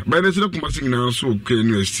Kaka. But there's no passing now, so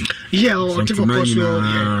university. Yeah, or to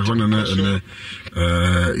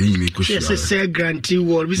yes, a say grantee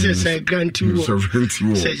war, we say grantee war,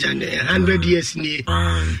 100 years near,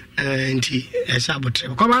 and he a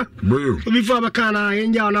saboteur. Come on, before Bacana,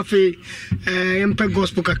 in Yanafe, Emperor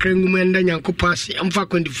Gospel, a crane woman, then Yanko Passy, I'm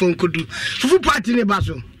fucking the phone could do. Full party in a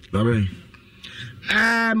battle. The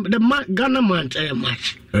Ghana month,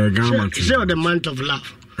 much. Show the month of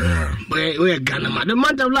love. Yeah. We're Ghana month. The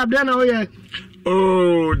month of love, then, oh, yeah.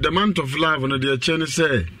 Oh, the month of love, and the Chinese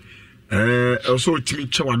say. Also, to me,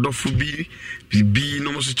 Chawadofu be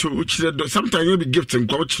no more to sometimes you'll be gifting,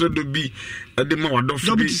 coach to be at the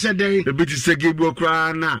Mawadofu. The bit is a game work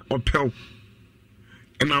or pell.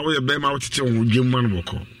 And I will bear my teacher on Jim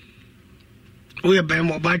Manwalker. We are bear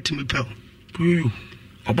more bad to me, pell. You,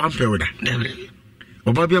 or Bampel, never.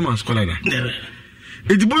 Or Babia Scholar, never.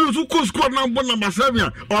 It's boys who could squad number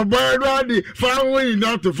Savia or Barandi, far away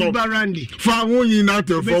not to fall Barandi, far away not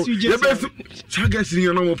to fall. The best Chagas in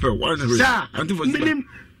your normal per one, sir, and for him.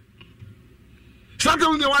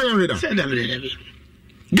 Sometimes you said every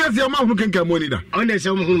guess your mouth who can come money. Only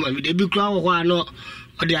some whom with a big crowd or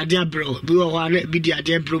the idea, bro. Be one be the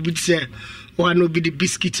idea, bro. But say one will be the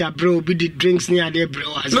biscuits, bro. Be the drinks near there,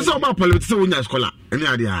 bro. Let's talk about politics. So when you're scholar, any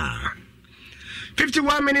idea?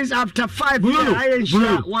 51 minutes after 5 p.m.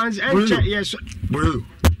 Once enter, yes.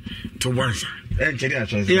 To once. Yeah,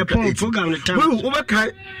 program the time.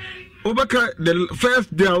 Obaka, the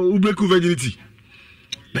first day of Ubeku virginity.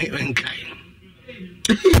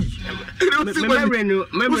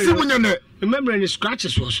 Remember any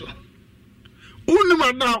scratches also.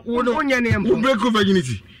 Ubeku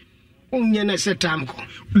virginity. Unyana setamko.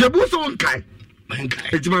 The both on Kai.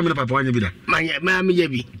 It's my papa. My mammy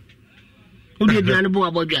Yabi. Who did you know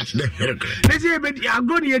about gas? Let's say, but I'm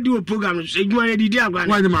going to do a program. You want to do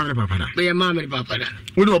why the mammy papa? By your mammy papa.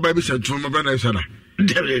 We know baby said from my brother. How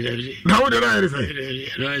did I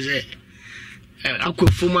say? I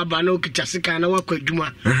could form a bano, Chasika, and I work with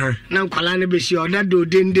Juma. Now, Kalana Bessie or that do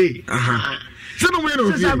Dende. Some way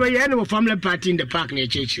of the animal family party in the park near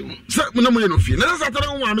church. Some way of fear. Let's not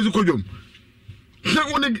know one musical room.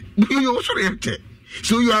 Not one you also reacted.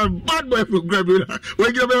 So you are a bad boy for grabbing.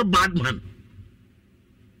 Where you are a bad man.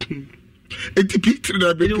 It's a picture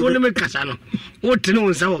that you want to make Casano. What to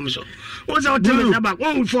know some so? What's our time about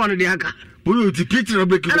 1 phone the Aka? Will you picture a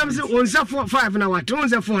break? And I'm saying 1 5 now. What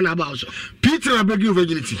owns a phone about? Peter, I beg you,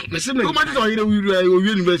 virginity. Mr. Now.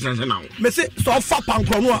 Messi, so far,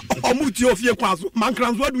 Pancrono, or Muti of your Quaso,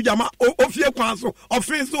 Mancrans, what do Yama, of your Quaso, of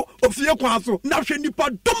Fenso, of your Quaso, Nashenipa,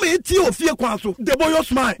 Dometi of your Quaso, the boy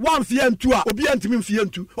of mine, 1 fear and 2, obedient to me, fear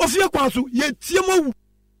 2, of your Quaso, yet Tiamo.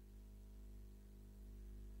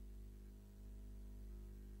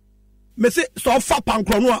 Messi, so far,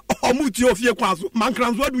 Pancrono, or Muti of your Quaso,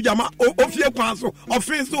 Mancrans, what do Yama, of your Quaso, of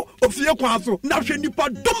Fenso, of your Quaso, Nashenipa,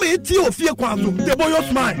 Dometi of your Quaso, the boy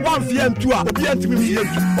of mine, 1 fear and 2, obedient to me, fear 2,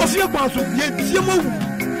 of your Quaso, yet Tiamo.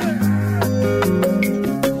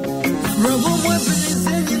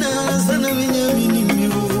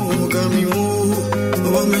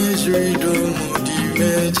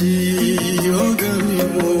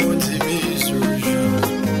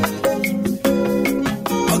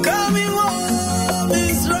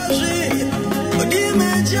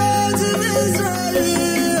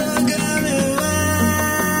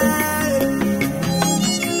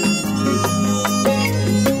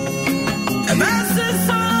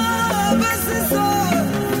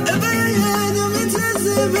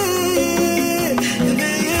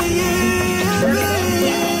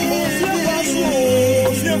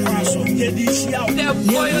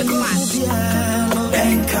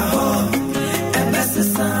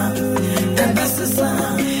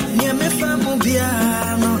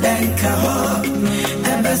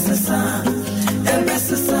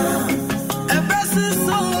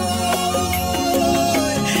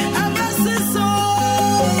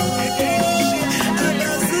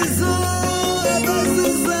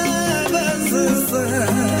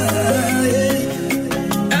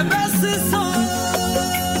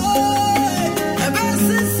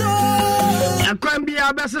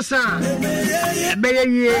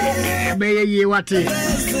 Beye wate.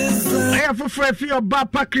 I for free of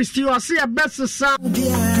Bapa Christi or see a best son.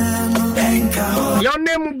 Your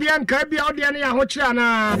name Bianca be out there near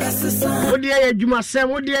Hochana. What dear you must say,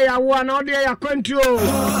 what dear one, or dear control.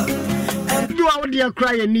 Do out there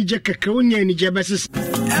cry and Nija Kakunia and Nija Besses.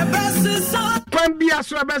 Can be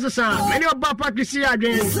as well best son. Many of Bapa Christi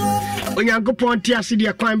again. When you go on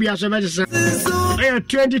Tiasidia, can be as well best son.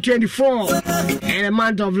 2024 and a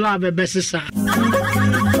month of love, a best son.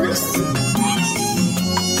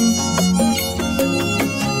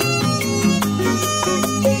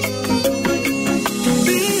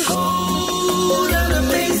 Behold an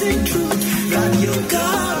amazing truth that your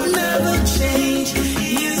God never changed.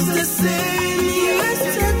 He is the same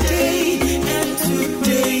yesterday and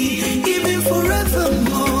today, even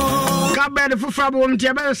forevermore. Kabed for Fabum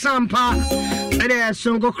Tiabe Sampa.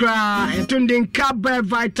 Songo cry, and tunding Cabba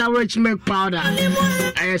Vital Rich Milk Powder.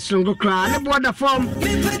 Songo cry, the border form,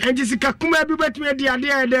 and Jessica Kuma be bet me the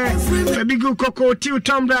idea there. Fabigu Coco, Till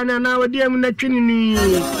Tom Brown, and now dear Munachini.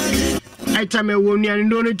 Item a woman and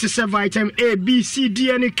don't need to serve item A, B, C, D,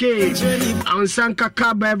 and K. On Sanka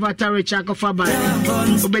Cabba Vital Rich Akofaba.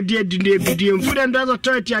 Obedia Dune Bidium, Food and Drugs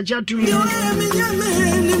Authority, I chat to me.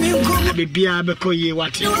 Baby, I be call you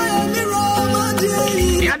what?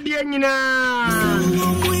 Yadianina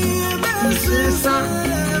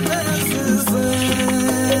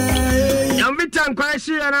Yamvitan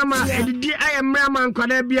kwasi anama edidi ayamraman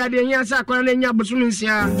kwada bia de nyasa kwada nya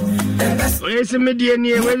busuminsia wesi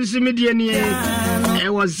medianie e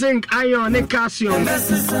was zinc iron and calcium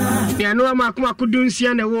ya no amakuma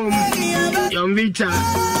kudunsia na wom yamvita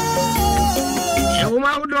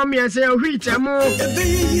Uma who don't me and say, wheat, a more,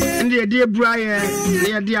 and the dear Brian,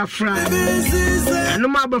 dear dear friend. And no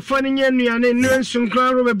matter funny and no soon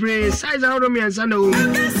crown over brace, size out of me and son of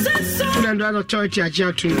and other torture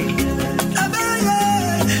to me.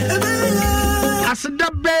 I said, the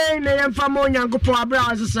bane, I am from Monia, go for our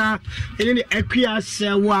brothers, sir, in the Equias,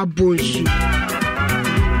 war bush.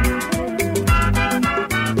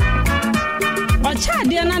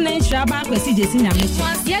 Chadiana Nature back with CJ's in a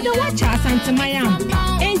mission. Yet the watch us and to my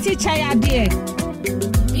aunt. Ain't it, child, dear?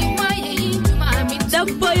 The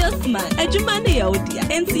boy of man, a Jumani, oh dear,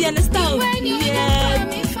 and see an stone.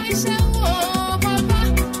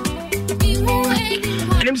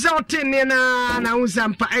 And himself, and I was a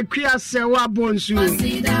Equias, war bones.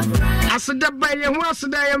 I said, the by your was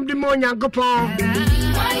I am the Monia Gopon.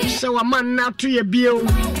 So a man not to your bill.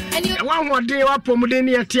 And one more day up on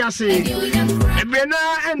Modenia Tiasi.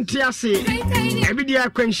 Ebena and Tiasi. Every day I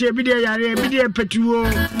quench, every day I every day petuo.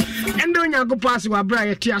 And don't you go past your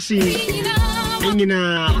bride Tiasi. In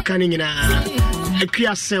a canning in a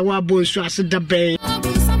Kias Wabon, so I said the bay. Or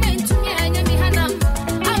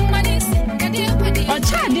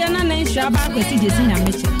Chadiana Nature back with CJ's in a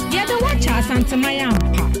mission. Yet the watch us and to my aunt.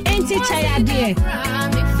 Ain't it, child, dear?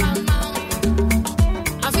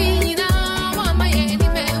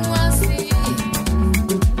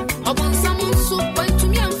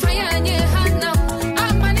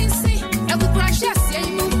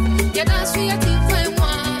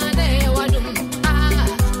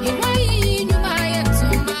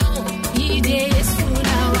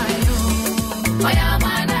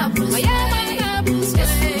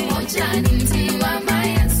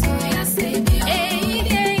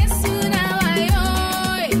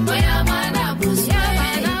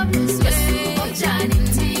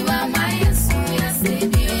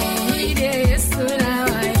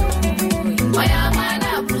 Why am I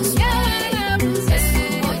not Bruce? Yeah, Bruce.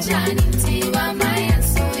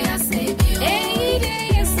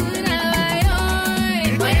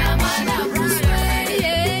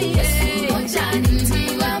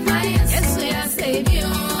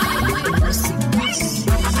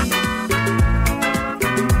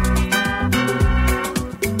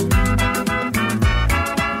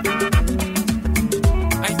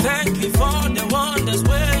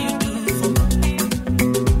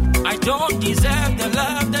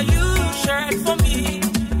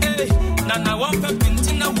 na one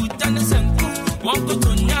pepintina wutane senku one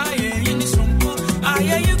kotonya ye ni sunku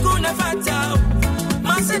aye you go na fata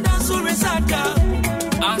maseda so resada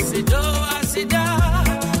asido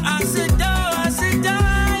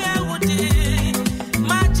ya wuti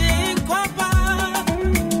magic kwapa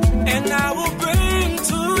and I will bring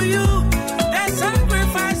to you the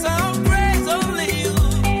sacrifice of praise only you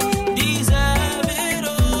deserve it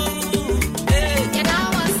all. Hey. You know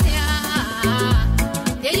what's here?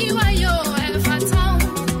 Yeah, you are your town.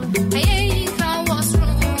 Hey, you can walk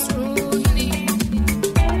through me.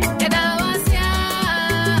 You know what's here?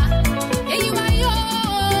 Yeah, you are your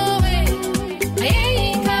way. Hey,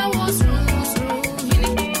 you can walk through me.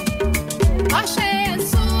 Oshe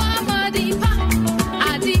so amadipa,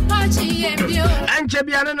 adipa chiembio.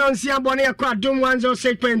 Chebiana non sia bone akwa dum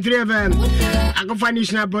 106.3 FM. Akofa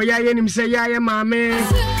national boy ya yenim se ya ye mame.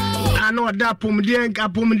 Ano oda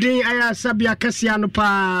pomdin aya sabia kasia no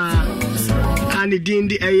pa. Ani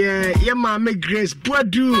dindi ye mame Grace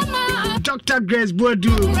Boadu. Dr. Grace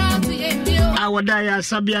Boadu. Awoda ya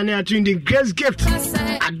sabia ne atwindi Grace Gift.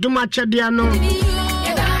 Aduma chediano.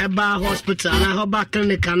 Eba hospital na hoba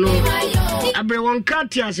clinic no. Abre won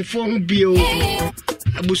kati asifo hu bio.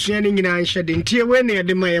 Abusuani nyina anhye ntie we ne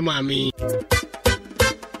de maye mami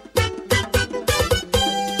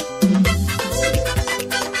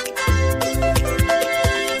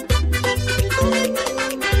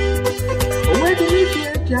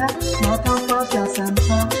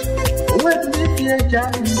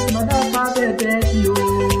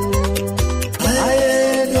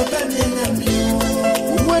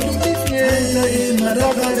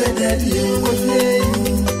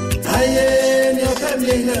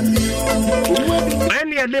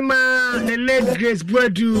Any adema the late Grace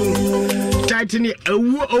Boadu tightly a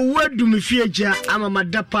word to me feature ama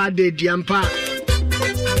madapa de diampa.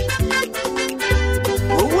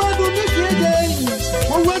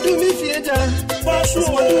 What do me feature?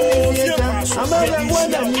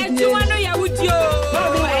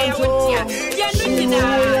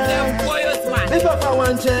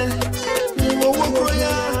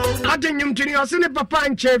 Atenyum tini osine papa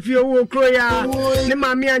anche fi owo kroya ne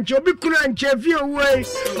mami anche obi kuru anche fi owo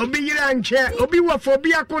obi yira anche obi wofo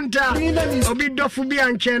obi akonta obi dofu bi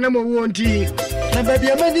anche na mo wonti na baby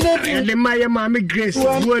amandina de maye mami Grace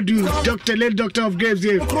Boadu Doctor of Grace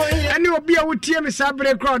ani obi a wotie me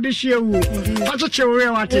sabre crowd this year wu pato chewe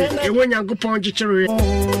wate e wonya nkopon chechewe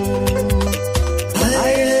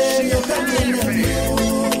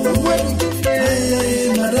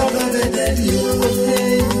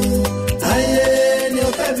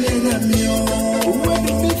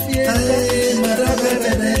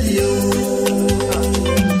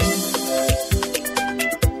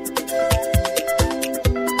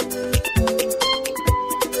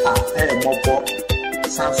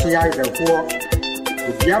Sansia is a war.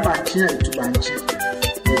 If you have a chair to banchi,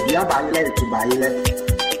 if you have a leg to buy it,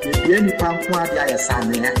 if you any pump one, the other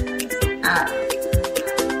son.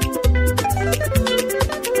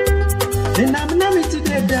 And I'm not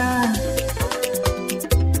together.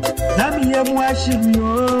 Let me have washing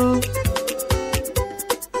you.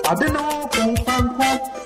 I don't know,